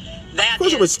judgment. That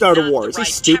is would start a war. Not is the he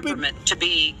right stupid? Temperament to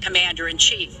be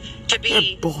commander-in-chief, to be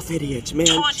They're both idiots, man.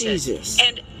 taunted. Jesus.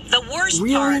 And the worst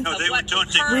part of what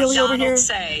you've heard Donald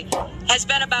say has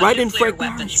been about nuclear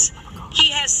weapons. He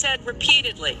has said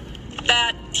repeatedly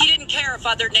that he didn't care if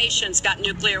other nations got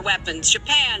nuclear weapons,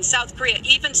 Japan, South Korea,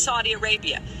 even Saudi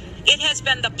Arabia. It has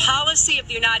been the policy of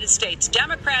the United States,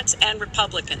 Democrats and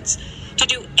Republicans, to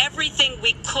do everything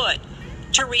we could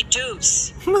to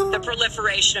reduce the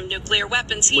proliferation of nuclear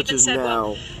weapons. He even said,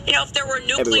 well, you know, if there were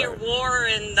nuclear war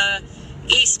in the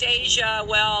East Asia,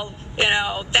 well, you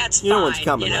know, that's fine.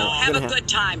 You know, have a good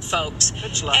time, folks.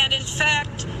 And in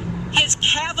fact, his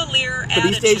cavalier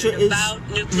attitude about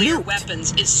nuclear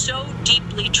weapons is so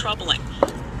deeply troubling.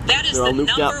 That is the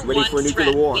number one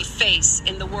threat we face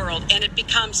in the world, and it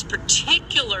becomes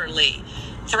particularly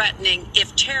threatening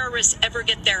if terrorists ever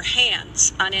get their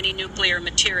hands on any nuclear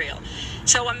material.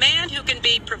 So a man who can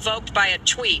be provoked by a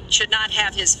tweet should not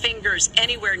have his fingers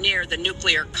anywhere near the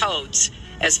nuclear codes,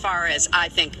 as far as I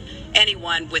think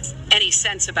anyone with any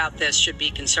sense about this should be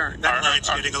concerned. That line's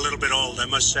getting a little bit old, I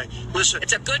must say. Listen,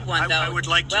 it's a good one, though. I would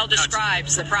like to,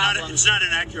 describes the problem. It's not an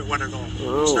accurate one at all.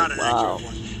 Oh, it's not an accurate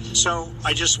one. So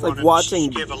I just want to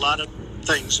give a lot of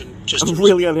things and just a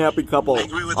really unhappy couple I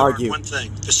agree with argue. One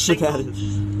thing: the single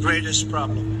greatest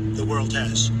problem the world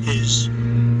has is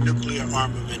nuclear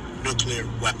armament, nuclear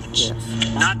weapons,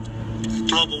 not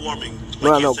global warming.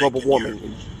 Like no, global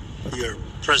warming. Your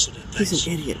president thinks. He's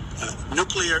an idiot.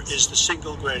 Nuclear is the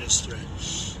single greatest threat.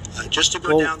 just to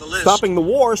go down the list. Stopping the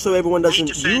war so everyone doesn't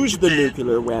use the Japan,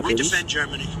 nuclear weapons. We defend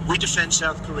Germany. We defend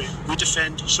South Korea. We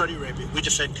defend Saudi Arabia. We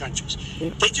defend countries.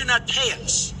 Yeah. They do not pay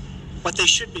us what they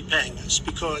should be paying us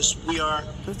because we are.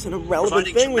 That's an irrelevant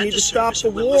thing. We need to stop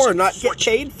the war, not get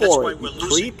paid for it. That's why we're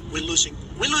losing. We're losing.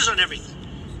 We lose on everything.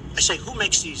 I say, who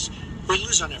makes these? We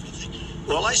lose on everything.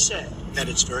 Well, I said that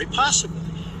it's very possible.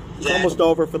 It's almost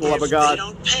over, for the love of God. They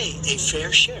don't pay a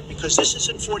fair share, because this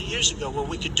isn't 40 years ago where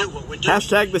we could do what we're doing.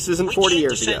 Hashtag this isn't 40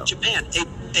 years ago. We can't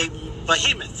defend Japan, a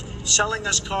behemoth selling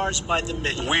us cars by the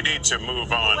million. We need to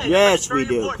move on. Yes, we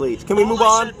do. Please. Can we move on?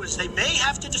 All I said was they may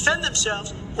have to defend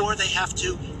themselves, or they have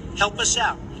to help us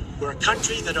out. We're a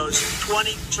country that owes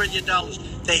 $20 trillion.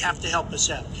 They have to help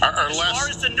us out. As far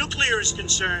as the nuclear is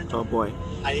concerned, oh boy,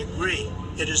 I agree.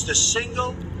 It is the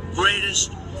single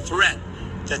greatest threat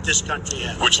that this country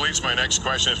has. Which leads my next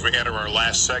question as we enter our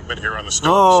last segment here on the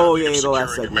the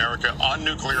last segment. America. On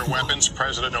nuclear weapons,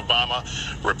 President Obama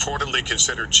reportedly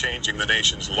considered changing the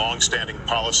nation's long-standing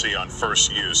policy on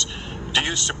first use. Do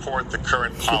you support the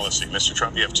current policy? Mr.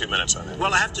 Trump, you have 2 minutes on that.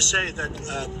 Well, I have to say that,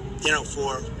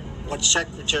 for what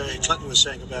Secretary Clinton was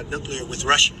saying about nuclear with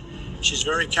Russia, she's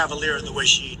very cavalier in the way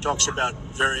she talks about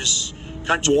various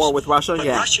countries. War with Russia, but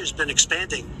yeah. Russia's been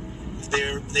expanding.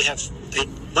 They have a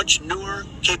much newer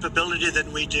capability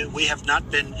than we do. We have not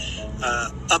been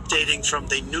updating from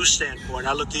the new standpoint.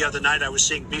 I looked the other night, I was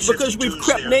seeing B-52s because we've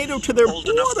crept NATO to their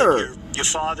border. Your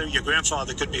father, your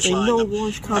grandfather could be flying them.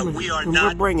 War's coming.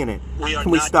 We're bringing it.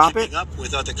 Can we stop it? Up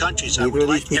with other countries. Neither of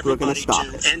these people are going to stop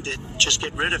it. End it. Just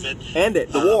get rid of it. End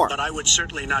it. The war. But I would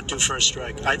certainly not do first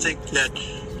strike. I think that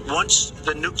once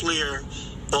the nuclear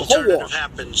alternative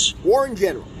happens, war in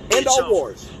general, end all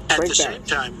wars. At the same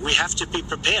time, we have to be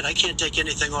prepared. I can't take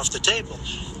anything off the table.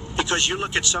 Because you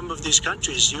look at some of these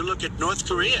countries, you look at North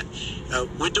Korea,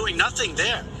 we're doing nothing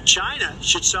there. China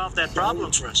should solve that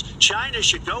problem for us. China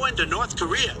should go into North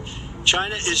Korea.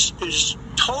 China is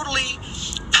totally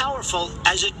powerful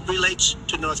as it relates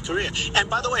to North Korea. And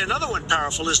by the way, another one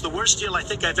powerful is the worst deal I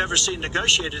think I've ever seen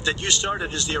negotiated that you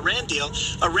started is the Iran deal.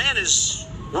 Iran is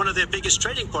one of their biggest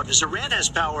trading partners. Iran has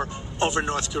power over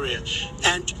North Korea.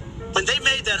 And when they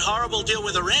made that horrible deal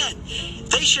with Iran,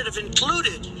 they should have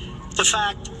included the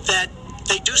fact that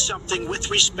they do something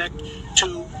with respect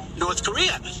to North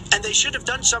Korea. And they should have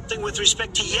done something with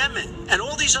respect to Yemen and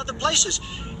all these other places.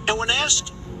 And when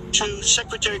asked to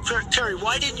Secretary Kerry,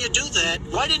 why didn't you do that?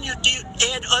 Why didn't you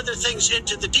add other things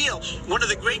into the deal? One of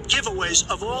the great giveaways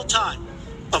of all time,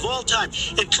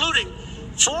 including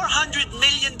 $400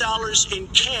 million in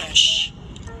cash.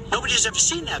 Nobody's ever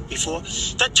seen that before.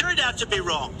 That turned out to be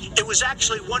wrong. It was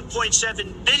actually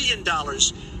 $1.7 billion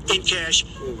in cash.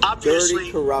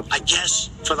 Obviously, I guess,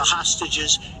 for the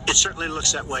hostages, it certainly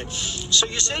looks that way. So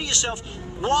you say to yourself,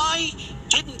 why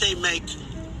didn't they make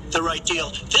the right deal?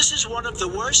 This is one of the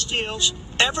worst deals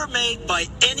ever made by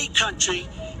any country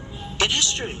in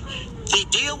history. The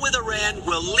deal with Iran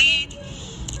will lead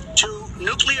to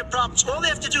nuclear problems. All they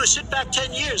have to do is sit back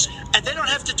 10 years, and they don't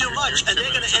have to do much, and they're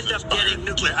going to end up getting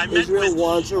nuclear. Israel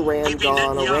wants Iran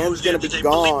gone. Iran's going to be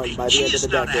gone by the end of the decade. She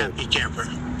is not a happy camper.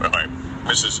 All right.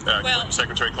 Mrs.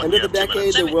 Secretary Clinton, end of the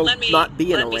decade, there will not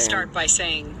be an Iran. Let me start by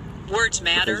saying words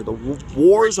matter. The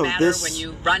wars of matter this when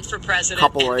you run for president,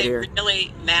 couple and right they here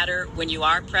really matter when you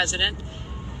are president.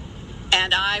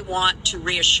 And I want to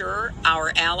reassure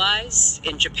our allies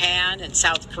in Japan and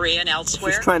South Korea and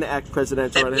elsewhere. She's trying to act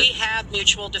presidential that we have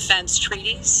mutual defense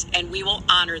treaties and we will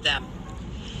honor them.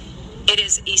 It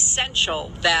is essential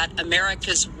that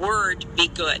America's word be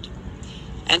good.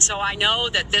 And so I know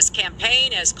that this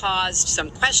campaign has caused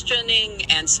some questioning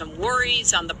and some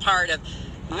worries on the part of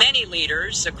many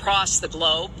leaders across the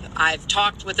globe. I've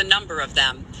talked with a number of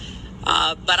them.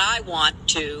 But I want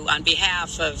to, on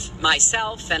behalf of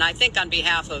myself, and I think on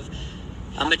behalf of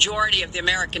a majority of the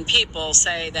American people,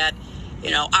 say that,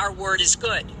 our word is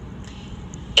good.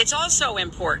 It's also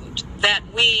important that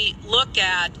we look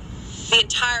at the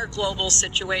entire global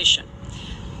situation.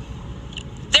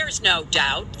 There's no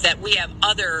doubt that we have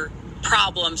other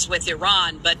problems with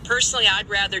Iran, but personally I'd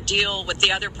rather deal with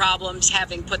the other problems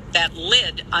having put that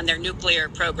lid on their nuclear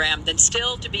program than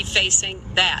still to be facing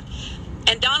that.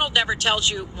 And Donald never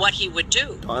tells you what he would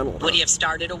do. Would he have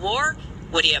started a war?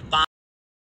 Would he have bombed?